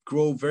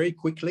grow very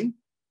quickly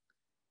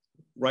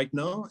right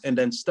now and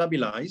then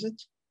stabilize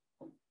it.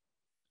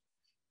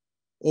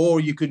 Or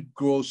you could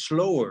grow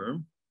slower,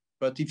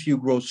 but if you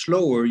grow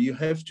slower, you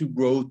have to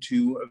grow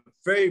to a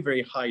very,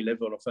 very high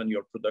level of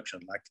annual production,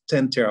 like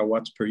 10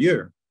 terawatts per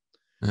year.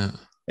 Yeah.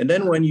 And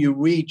then when you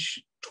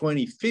reach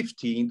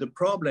 2050, the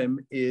problem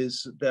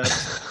is that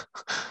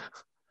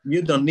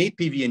you don't need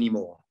PV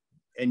anymore,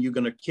 and you're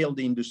going to kill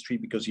the industry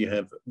because you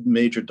have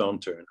major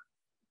downturn.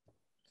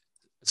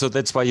 So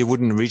that's why you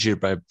wouldn't reach it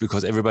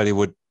because everybody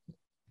would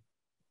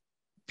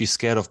be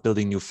scared of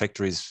building new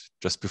factories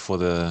just before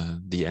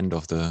the end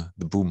of the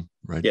boom,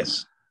 right?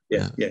 Yes.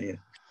 Yeah.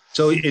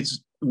 So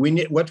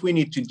what we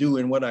need to do,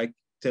 and what I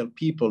tell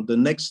people, the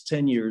next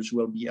 10 years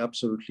will be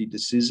absolutely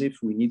decisive.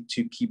 We need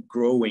to keep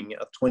growing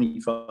at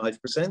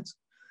 25%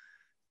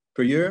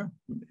 per year,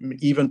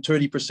 even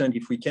 30%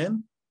 if we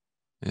can.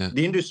 Yeah.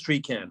 The industry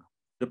can.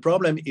 The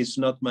problem is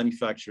not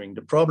manufacturing.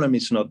 The problem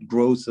is not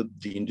growth of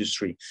the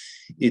industry.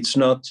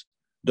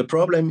 The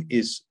problem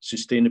is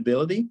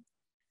sustainability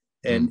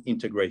and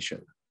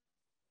integration.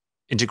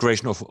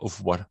 Integration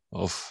of what?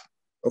 Of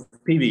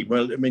PV.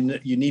 Well, I mean,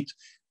 you need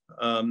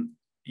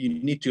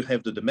to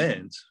have the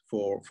demand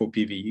for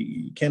PV.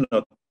 You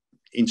cannot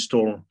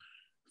install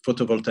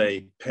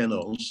photovoltaic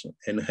panels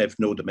and have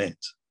no demand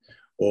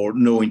or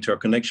no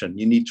interconnection.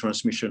 You need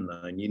transmission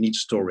line, you need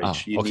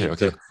storage, you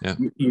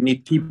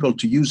need people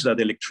to use that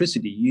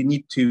electricity. You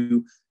need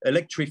to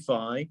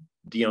electrify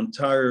the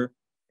entire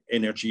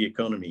energy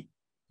economy.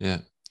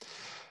 Yeah.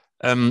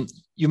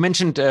 You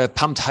mentioned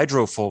pumped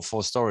hydro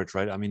for storage,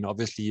 right? I mean,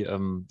 obviously,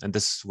 and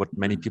this is what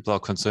many people are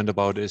concerned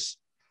about is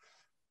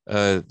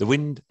the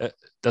wind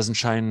doesn't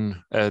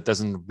shine,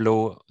 doesn't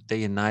blow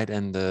day and night,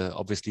 and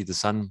obviously the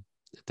sun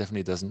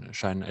definitely doesn't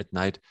shine at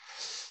night.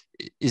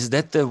 Is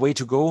that the way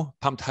to go,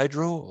 pumped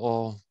hydro,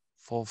 or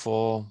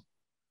for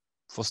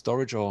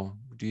storage, or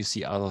do you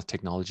see other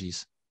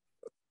technologies?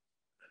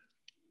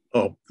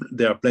 Oh,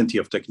 there are plenty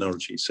of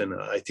technologies, and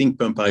I think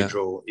pumped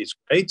hydro is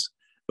great,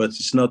 but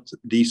it's not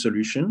the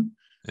solution.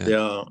 Yeah. They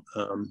are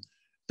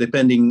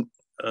depending.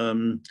 I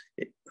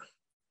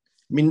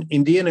mean,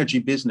 in the energy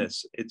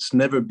business, it's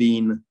never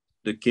been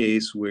the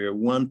case where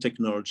one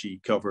technology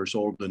covers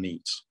all the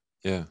needs.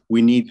 Yeah,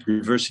 we need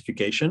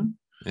diversification.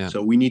 Yeah.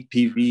 So we need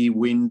PV,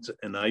 wind,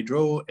 and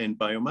hydro, and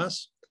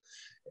biomass.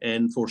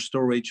 And for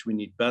storage, we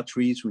need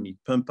batteries, we need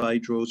pump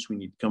hydros, we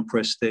need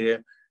compressed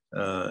air,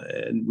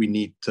 and we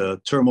need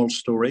thermal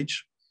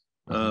storage.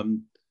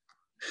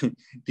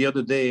 The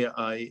other day,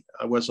 I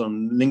was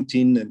on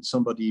LinkedIn, and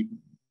somebody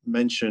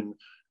mentioned,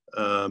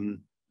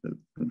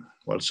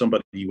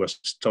 somebody was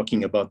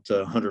talking about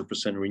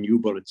 100%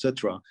 renewable,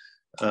 etc.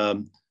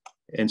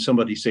 And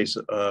somebody says,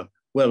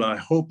 well, I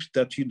hope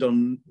that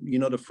you're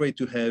not afraid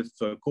to have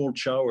a cold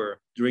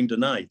shower during the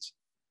night.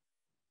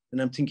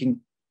 And I'm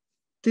thinking,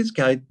 this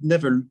guy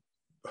never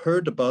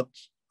heard about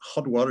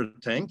hot water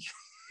tank.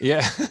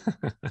 Yeah,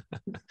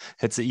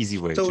 that's an easy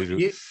way to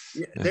do.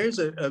 There's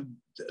a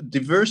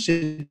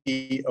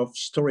diversity of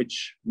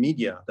storage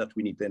media that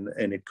we need,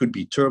 and it could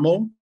be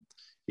thermal.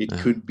 It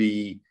could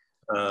be,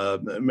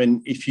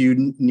 if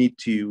you need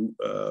to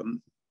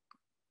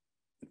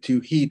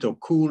heat or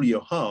cool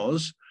your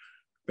house,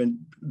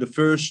 when the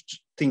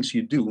first things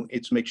you do,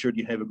 it's make sure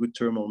you have a good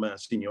thermal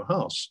mass in your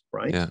house,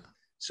 right? Yeah.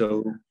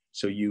 So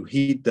you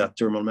heat that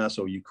thermal mass,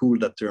 or you cool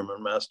that thermal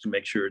mass to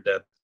make sure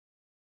that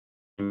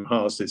your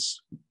house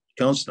is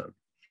constant.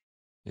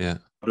 Yeah.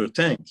 Water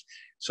tank,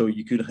 so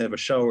you could have a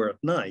shower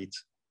at night.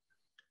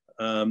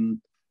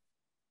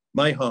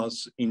 My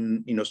house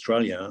in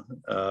Australia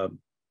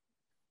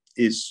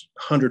is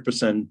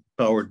 100%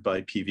 powered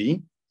by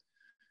PV,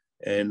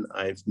 and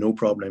I have no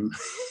problem.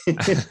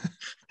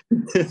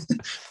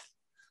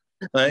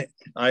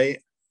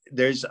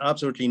 There's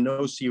absolutely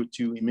no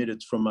CO2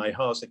 emitted from my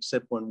house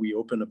except when we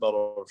open a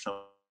bottle of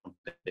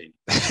champagne.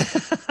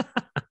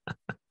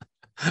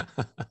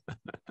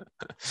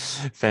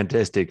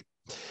 Fantastic.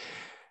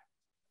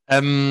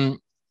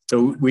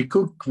 So we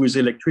cook with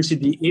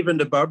electricity. Even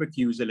the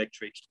barbecue is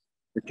electric.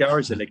 The car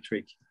is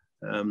electric.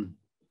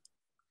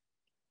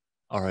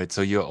 All right.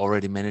 So you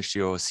already managed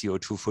your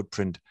CO2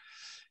 footprint.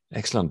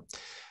 Excellent.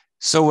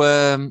 So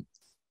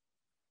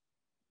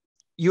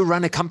you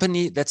run a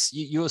company that's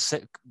you're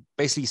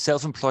basically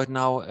self-employed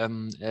now,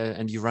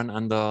 and you run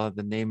under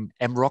the name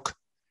Amrock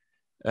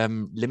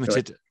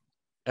Limited.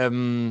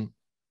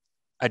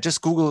 I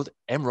just Googled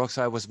Amrock,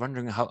 so I was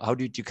wondering how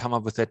did you come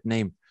up with that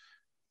name?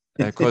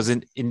 Because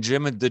in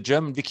German, the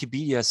German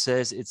Wikipedia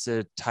says it's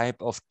a type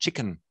of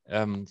chicken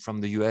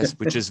from the US,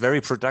 which is very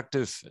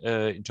productive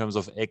in terms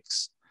of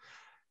eggs.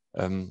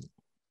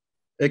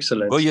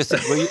 Excellent. Were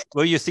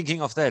you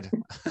thinking of that?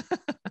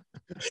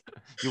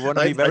 You want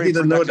to be very I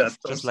didn't know productive,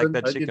 that, just like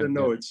that chicken. I didn't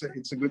know.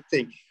 It's a good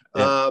thing.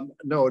 Yeah.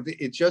 No,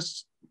 it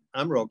just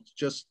Amrock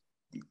just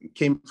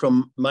came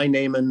from my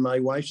name and my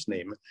wife's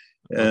name.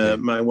 Okay.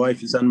 My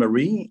wife is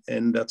Anne-Marie,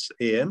 and that's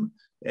AM,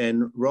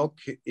 and Rock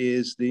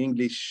is the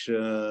English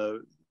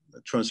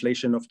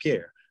translation of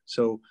care.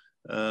 So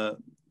of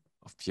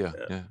Pierre,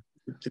 yeah.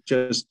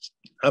 Just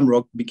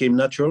Amrock became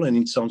natural, and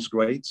it sounds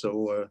great.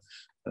 So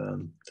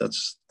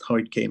that's how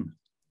it came.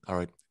 All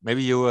right.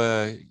 Maybe you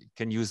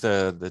can use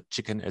the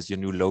chicken as your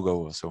new logo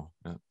or so.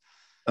 Yeah.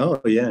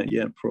 Oh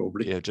yeah,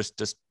 probably. Yeah,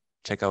 just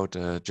check out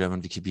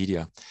German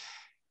Wikipedia.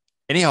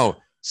 Anyhow,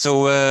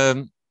 so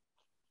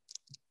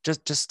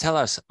just tell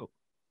us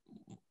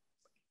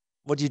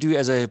what you do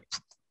as a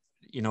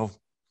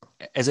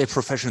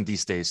profession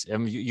these days.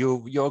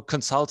 You're a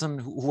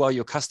consultant. Who are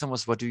your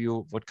customers?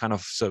 What kind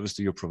of service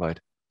do you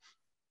provide?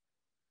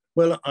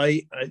 Well,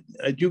 I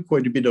do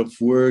quite a bit of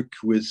work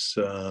with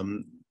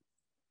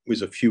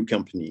a few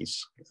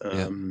companies.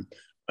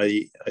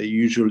 I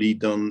usually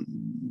don't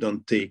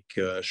take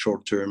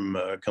short-term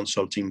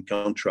consulting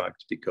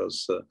contract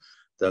because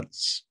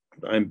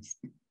I'm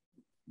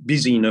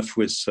busy enough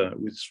with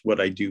what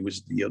I do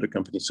with the other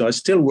companies. So I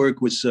still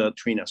work with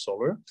Trina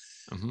Solar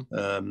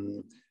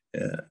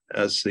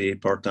as a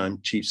part-time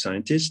chief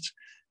scientist.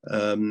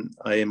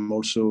 I am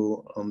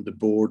also on the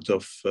board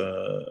of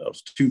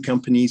two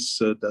companies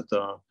that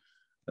are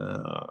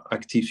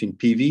active in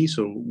PV.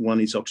 So one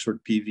is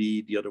Oxford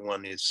PV, the other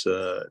one is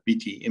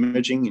BT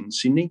Imaging in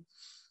Sydney.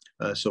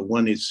 So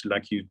one is,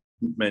 like you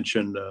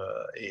mentioned,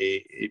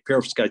 a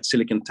perovskite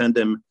silicon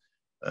tandem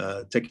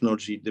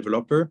technology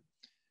developer,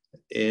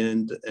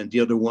 and the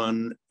other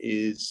one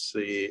is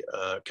a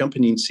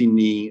company in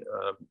Sydney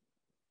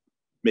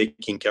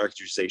making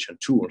characterization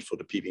tools for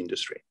the PV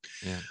industry.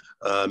 Yeah.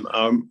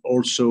 I'm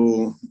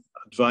also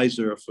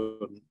advisor of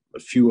a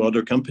few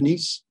other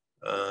companies.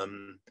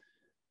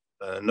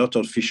 Not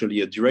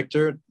officially a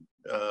director,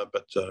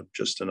 but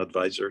just an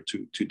advisor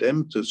to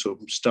them, so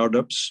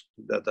startups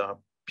that are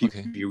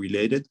PV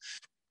related.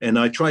 And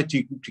I try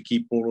to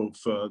keep all of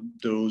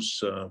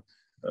those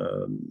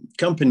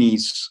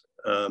companies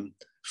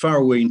far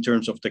away in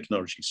terms of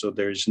technology, so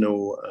there is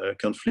no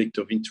conflict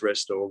of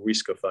interest or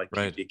risk of IP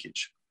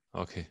leakage.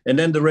 Okay. And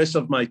then the rest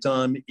of my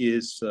time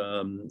is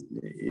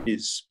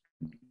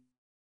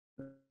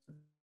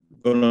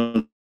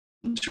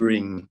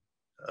volunteering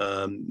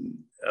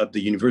at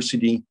the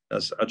university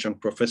as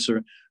adjunct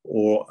professor,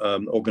 or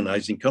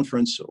organizing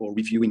conference, or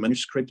reviewing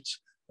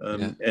manuscripts,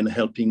 and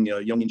helping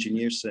young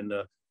engineers and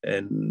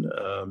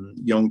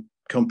young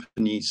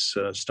companies,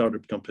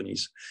 startup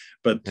companies.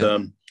 But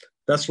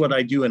that's what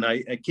I do, and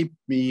I keep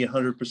me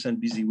 100%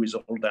 busy with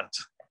all that.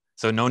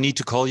 So no need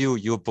to call you,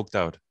 you're booked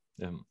out.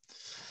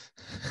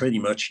 Pretty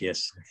much,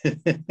 yes. Do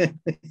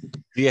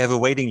you have a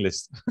waiting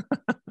list?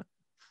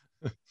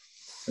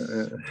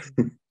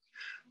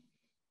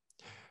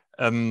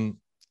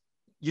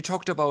 You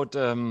talked about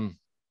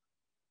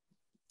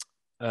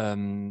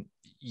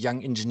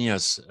young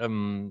engineers.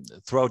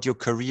 Throughout your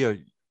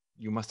career,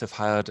 you must have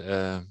hired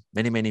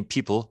many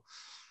people.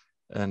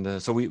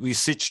 And so we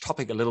switched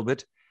topic a little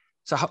bit.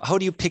 So how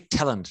do you pick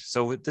talent?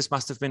 So this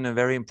must have been a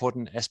very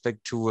important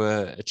aspect to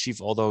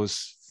achieve all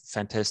those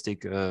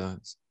fantastic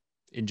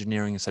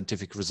engineering and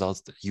scientific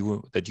results that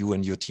you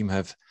and your team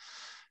have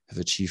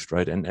achieved,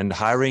 right? And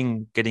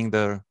hiring, getting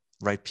the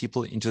right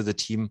people into the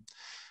team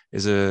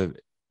is a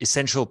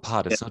essential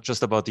part. It's not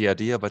just about the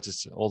idea, but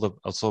it's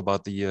also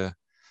about the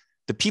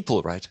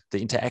people, right?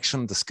 The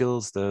interaction, the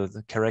skills,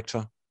 the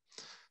character.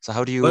 So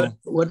how do you?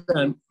 What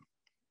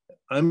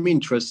I'm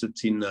interested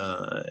in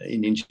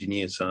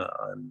engineers.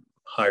 I'm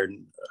hired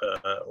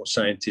or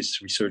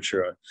scientist,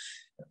 researcher.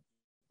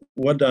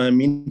 What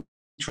I'm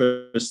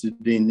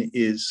interested in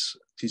is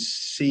to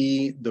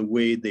see the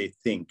way they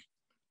think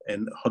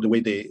and how the way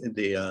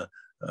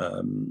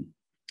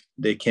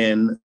they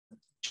can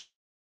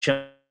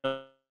challenge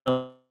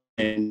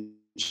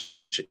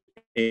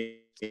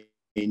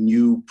a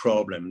new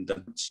problem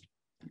that's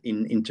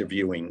in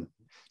interviewing.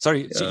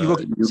 Sorry, so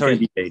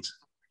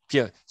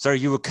Pierre, sorry,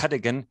 you were cut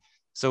again.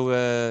 So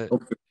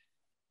okay.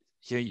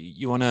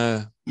 You want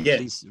to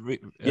please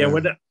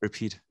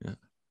repeat? Yeah.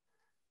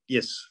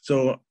 Yes.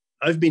 So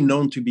I've been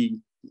known to be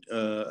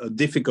a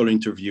difficult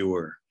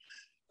interviewer,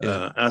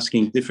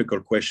 asking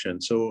difficult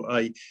questions. So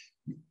I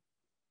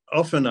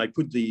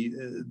put the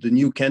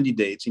new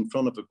candidates in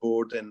front of a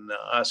board and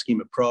ask him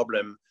a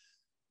problem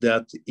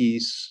that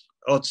is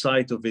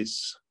outside of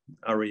his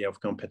area of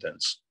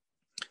competence.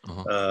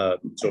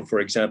 So, for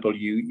example,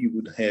 you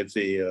would have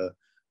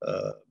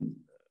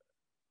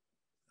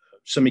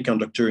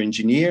semiconductor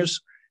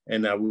engineers,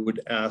 and I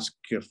would ask,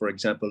 for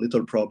example, a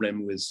little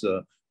problem with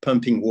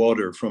pumping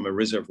water from a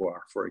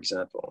reservoir, for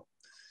example,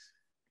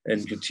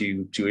 and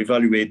to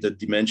evaluate the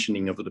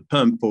dimensioning of the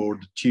pump or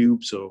the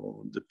tubes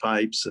or the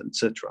pipes,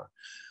 etc.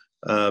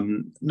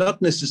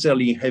 Not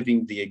necessarily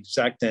having the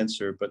exact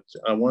answer, but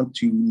I want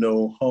to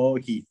know how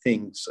he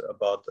thinks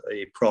about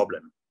a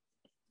problem.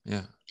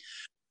 Yeah.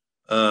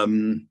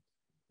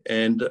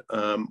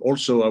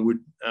 Also, I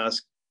would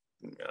ask,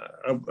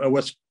 I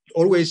was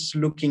always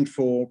looking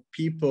for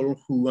people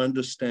who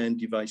understand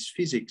device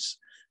physics,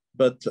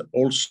 but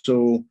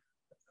also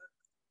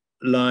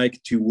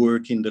like to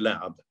work in the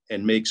lab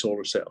and make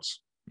solar cells.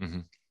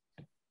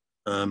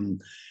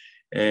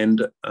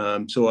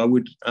 So I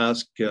would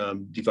ask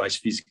device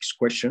physics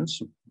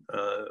questions,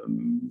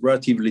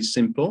 relatively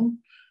simple,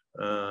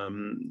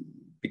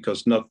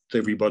 because not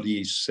everybody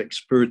is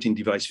expert in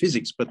device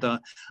physics, but I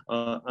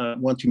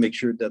want to make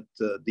sure that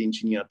the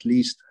engineer at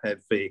least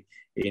have a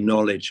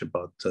knowledge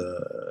about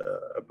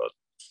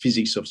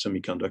physics of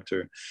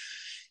semiconductor.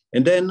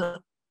 And then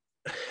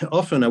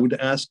often I would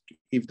ask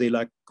if they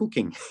like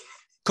cooking.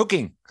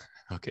 Cooking,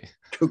 okay.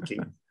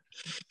 Cooking.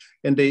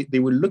 And they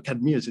will look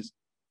at me and say,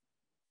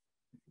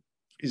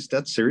 is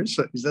that serious?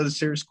 Is that a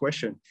serious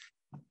question?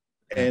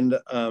 And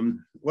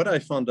what I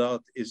found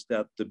out is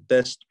that the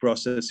best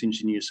process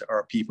engineers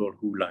are people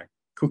who like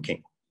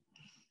cooking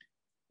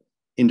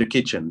in the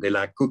kitchen. They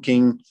like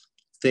cooking,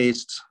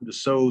 taste the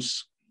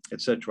sauce,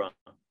 etc.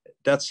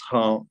 That's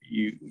how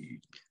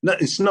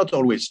it's not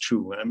always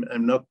true.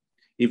 I'm not,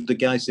 if the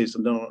guy says,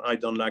 no, I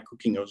don't like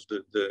cooking, or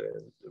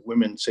the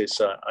woman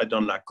says, I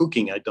don't like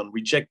cooking, I don't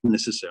reject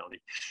necessarily.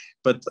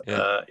 But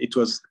it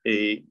was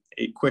a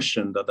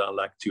question that I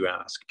like to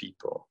ask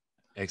people.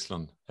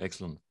 Excellent,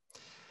 excellent.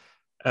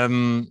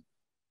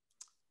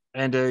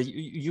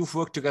 You've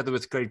worked together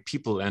with great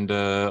people, and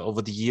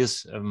over the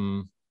years,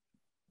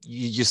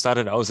 you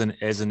started out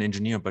as an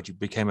engineer, but you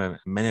became a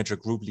manager,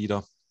 group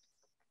leader.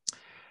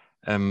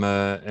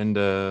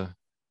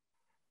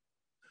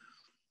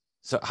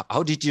 So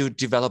how did you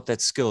develop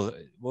that skill?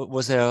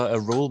 Was there a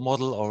role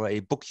model or a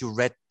book you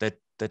read that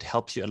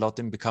helped you a lot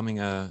in becoming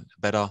a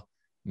better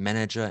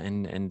manager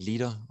and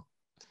leader?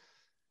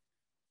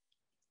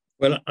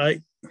 Well,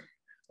 I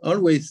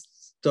always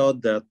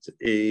thought that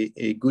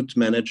a good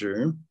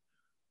manager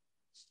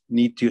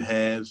need to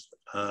have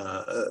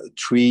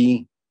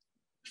 3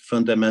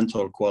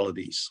 fundamental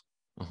qualities.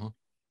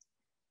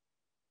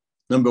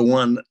 Number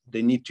 1,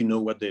 they need to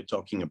know what they're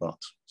talking about.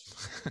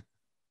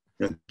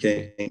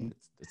 Okay.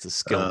 It's a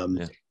skill.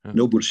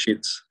 No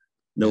bullshit.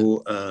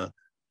 No.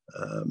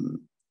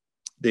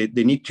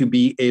 They need to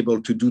be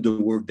able to do the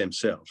work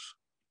themselves.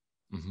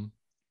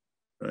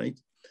 Right.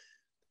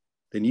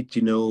 They need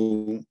to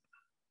know.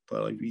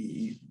 Well,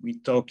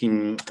 we're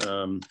talking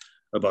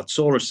about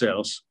solar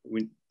cells.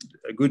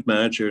 A good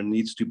manager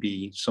needs to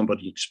be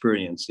somebody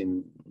experienced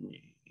in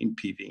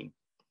PV.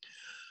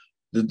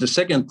 The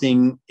second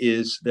thing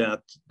is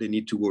that they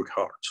need to work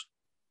hard,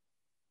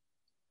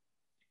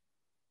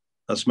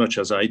 as much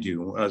as I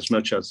do, as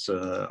much as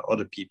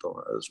other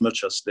people, as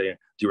much as their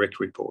direct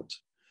report.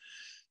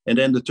 And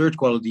then the third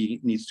quality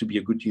needs to be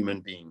a good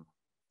human being.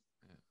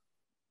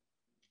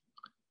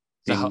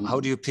 So how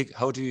do you pick?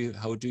 How do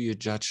you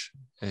judge?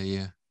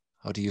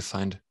 How do you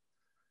find?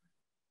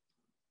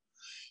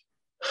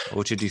 How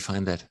would you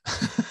define that?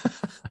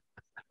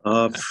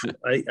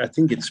 I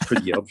think it's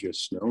pretty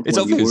obvious. No, it's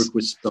when obvious. You work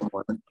with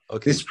someone,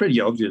 it's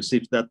pretty obvious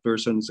if that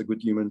person is a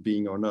good human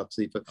being or not.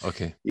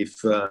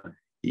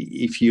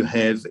 If you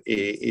have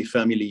a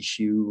family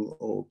issue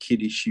or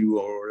kid issue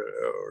or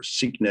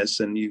sickness,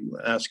 and you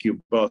ask your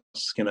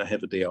boss, "Can I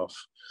have a day off?"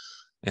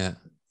 Yeah.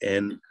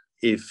 And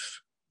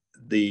if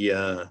the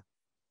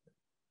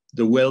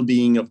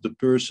well-being of the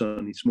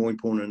person is more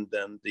important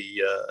than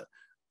the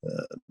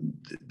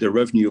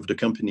revenue of the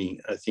company,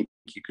 I think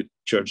you could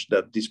judge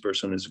that this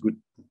person is a good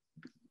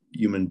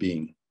human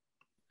being.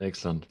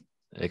 Excellent.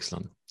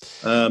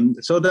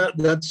 So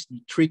that's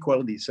 3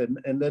 qualities,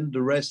 and then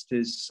the rest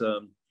is,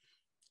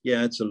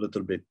 it's a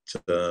little bit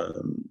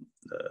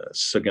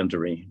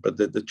secondary. But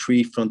the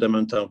 3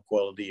 fundamental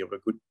quality of a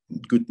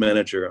good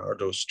manager are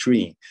those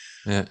 3.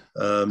 Yeah.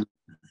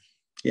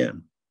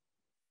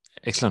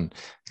 Excellent.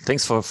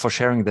 Thanks for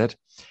sharing that.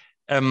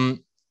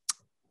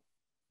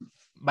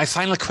 My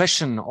final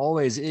question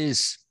always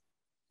is,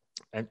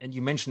 and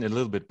you mentioned it a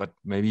little bit, but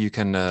maybe you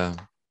can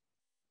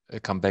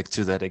come back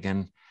to that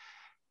again,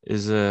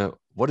 is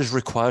what is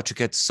required to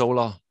get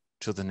solar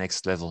to the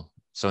next level?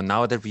 So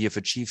now that we have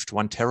achieved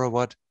 1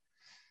 terawatt,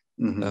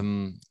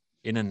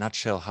 in a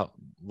nutshell,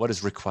 what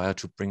is required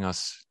to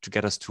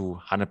get us to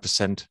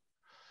 100%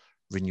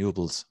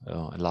 renewables,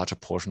 a larger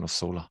portion of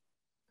solar?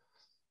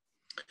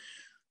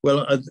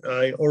 Well,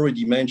 I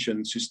already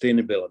mentioned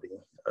sustainability,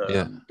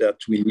 that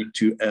we need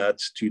to add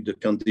to the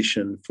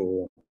condition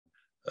for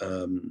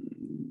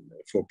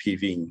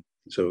PV.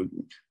 So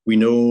we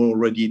know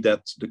already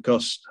that the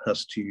cost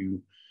has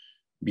to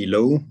be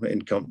low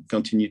and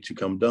continue to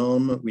come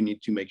down. We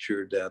need to make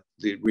sure that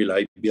the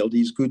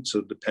reliability is good, so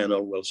the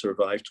panel will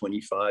survive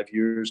 25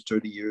 years,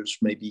 30 years,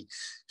 maybe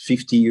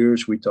 50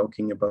 years. We're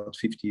talking about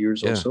 50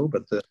 years or so.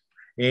 But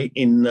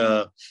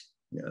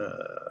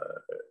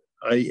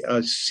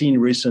I've seen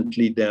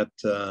recently that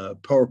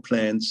power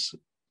plants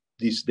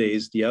these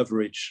days, the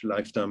average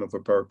lifetime of a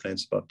power plant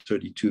is about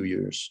 32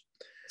 years.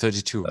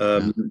 32.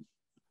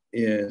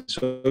 Yeah,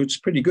 so it's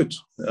pretty good.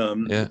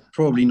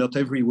 Probably not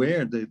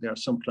everywhere. There are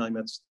some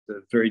climates that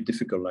are very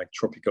difficult, like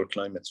tropical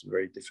climates,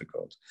 very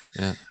difficult.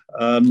 Yeah.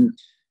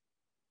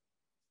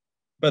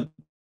 But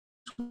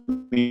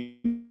we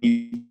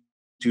need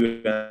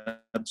to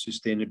add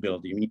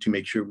sustainability. We need to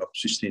make sure we have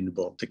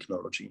sustainable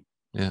technology.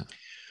 Yeah.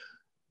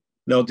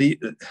 Now, the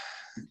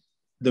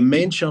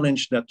main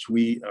challenge that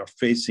we are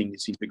facing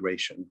is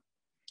integration.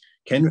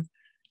 Can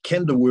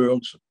the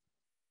world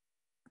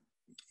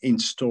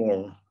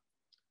install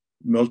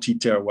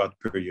multi-terawatt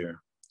per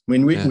year? I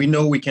mean, we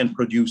know we can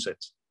produce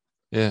it.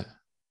 Yeah.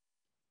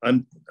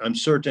 I'm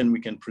certain we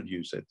can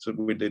produce it. So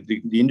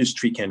the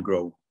industry can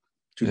grow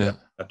to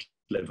that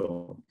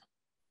level.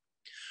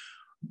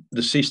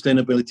 The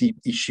sustainability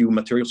issue,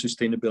 material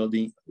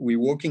sustainability, we're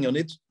working on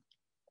it.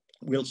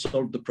 We'll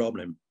solve the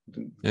problem.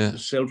 The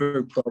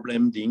silver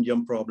problem, the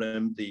indium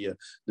problem, the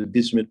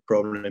bismuth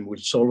problem, we'll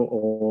solve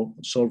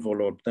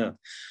all of that.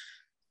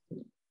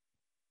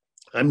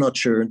 I'm not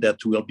sure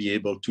that we'll be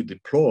able to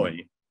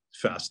deploy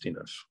fast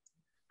enough,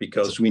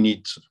 because we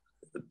need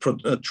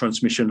a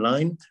transmission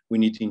line, we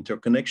need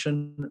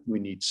interconnection, we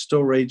need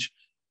storage,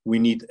 we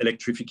need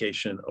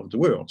electrification of the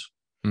world.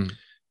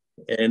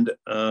 And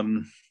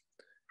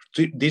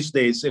these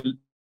days,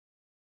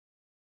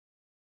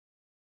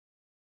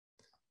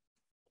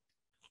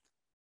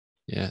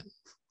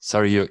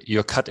 sorry,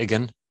 you're cut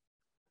again.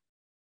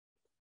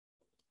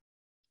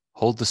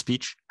 Hold the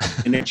speech.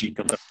 Energy,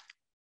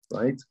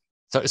 right?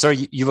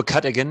 Sorry, you were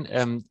cut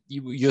again.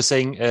 You're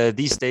saying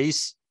these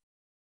days.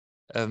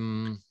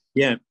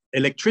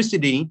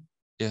 Electricity.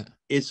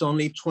 It's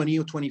only 20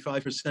 or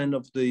 25%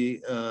 of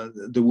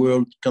the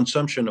world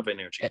consumption of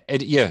energy.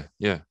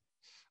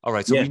 All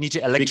right. So we need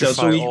to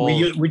electrify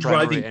because we're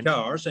driving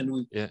cars, and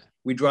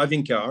we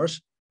driving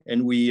cars,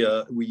 and we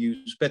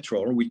use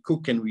petrol. We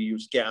cook and we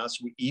use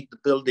gas. We eat the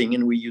building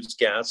and we use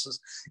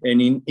gases.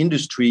 And in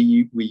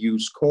industry, we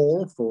use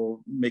coal for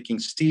making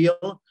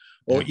steel,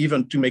 or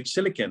even to make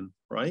silicon,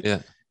 right?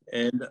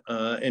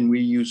 And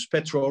we use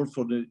petrol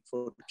for the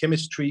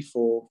chemistry,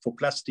 for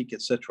plastic,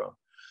 etc.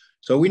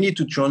 So we need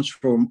to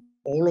transform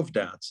all of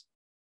that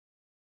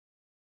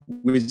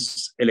with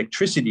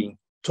electricity,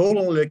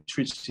 total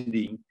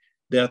electricity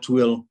that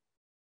will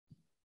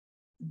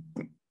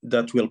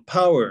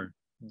power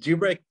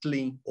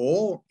directly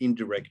or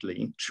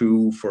indirectly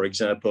through, for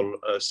example,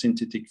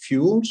 synthetic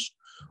fuels,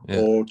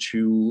 or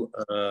to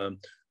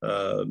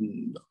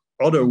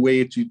other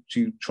way to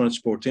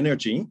transport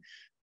energy,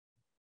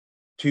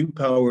 to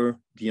power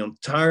the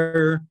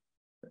entire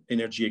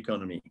energy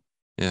economy.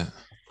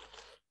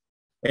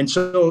 And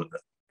so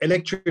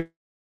electric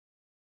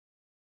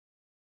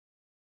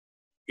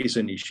is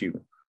an issue.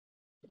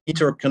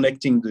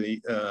 Interconnecting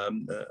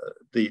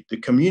the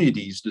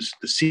communities,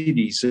 the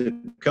cities, the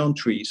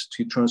countries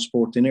to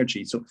transport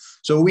energy.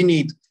 So we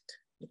need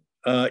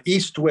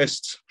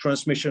east-west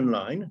transmission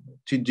line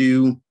to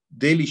do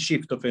daily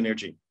shift of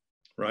energy,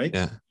 right?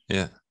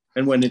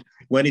 And when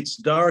it's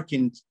dark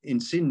in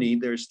Sydney,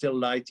 there's still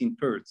light in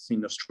Perth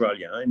in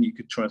Australia, and you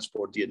could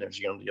transport the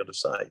energy on the other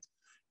side.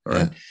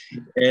 Right.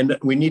 And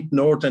we need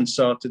north and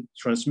south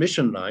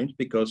transmission lines,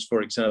 because,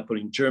 for example,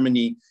 in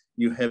Germany,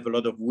 you have a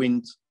lot of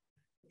wind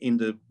in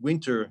the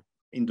winter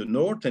in the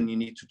north, and you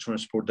need to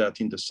transport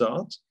that in the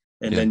south.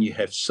 And then you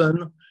have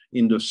sun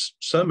in the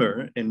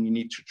summer, and you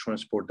need to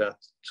transport that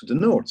to the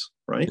north,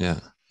 right?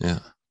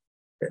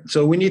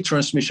 So we need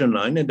transmission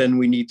line, and then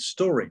we need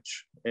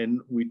storage. And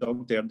we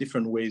thought there are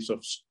different ways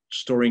of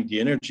storing the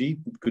energy.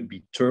 It could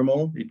be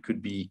thermal, it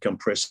could be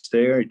compressed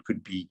air, it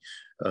could be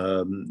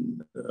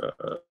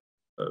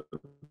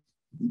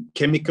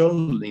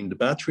chemical in the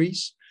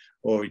batteries,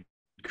 or it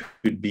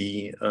could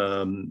be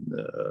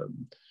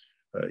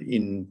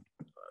in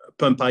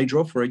pump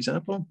hydro, for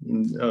example,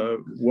 in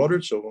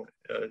water, so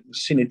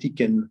kinetic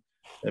and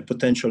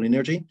potential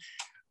energy.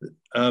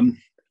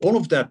 All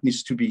of that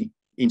needs to be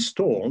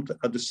installed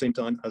at the same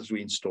time as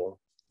we install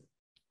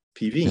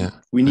PV.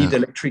 We need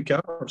electric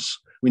cars,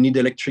 we need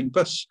electric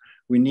bus,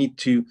 we need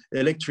to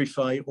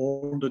electrify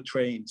all the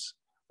trains.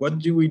 What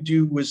do we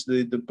do with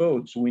the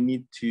boats? We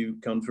need to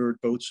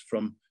convert boats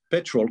from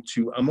petrol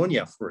to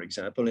ammonia, for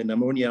example, and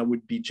ammonia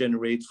would be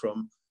generated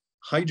from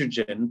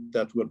hydrogen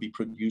that will be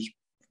produced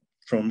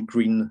from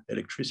green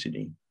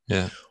electricity.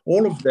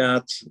 All of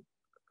that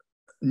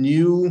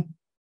new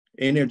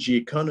energy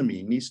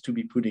economy needs to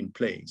be put in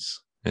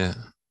place.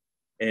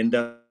 And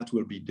that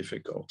will be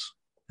difficult.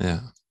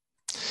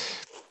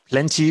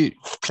 Plenty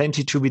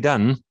to be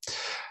done.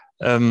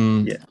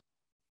 Plenty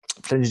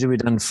to be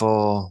done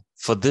for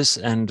this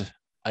and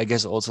I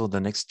guess also the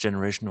next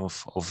generation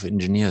of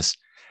engineers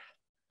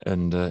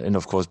and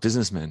of course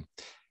businessmen.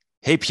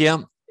 Hey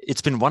Pierre,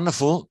 it's been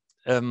wonderful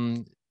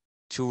to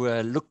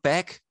look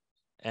back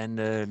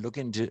and look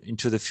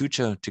into the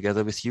future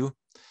together with you.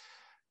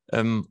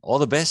 All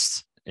the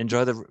best.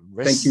 Enjoy the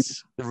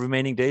rest, the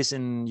remaining days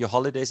in your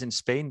holidays in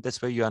Spain. That's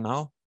where you are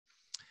now.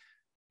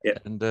 Yeah.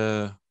 And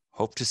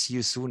hope to see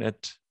you soon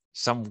at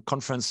some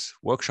conference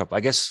workshop. I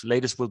guess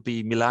latest will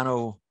be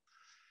Milano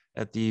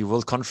at the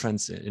World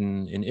Conference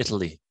in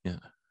Italy. Yeah.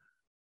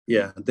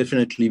 Yeah,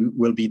 definitely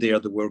will be there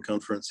at the World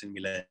Conference in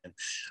Milan.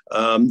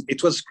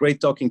 It was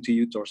great talking to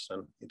you,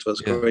 Torsten. It was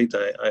great.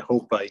 I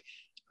hope I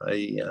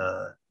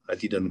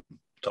didn't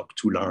talk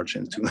too large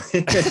and too much.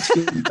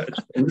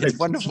 It's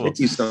wonderful. Let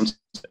you some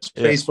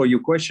space for your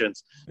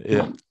questions.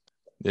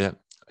 Yeah.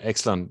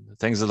 Excellent.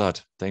 Thanks a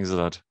lot.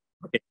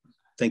 Okay.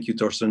 Thank you,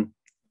 Torsten.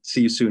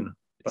 See you soon.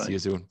 Bye. See you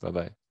soon.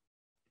 Bye-bye.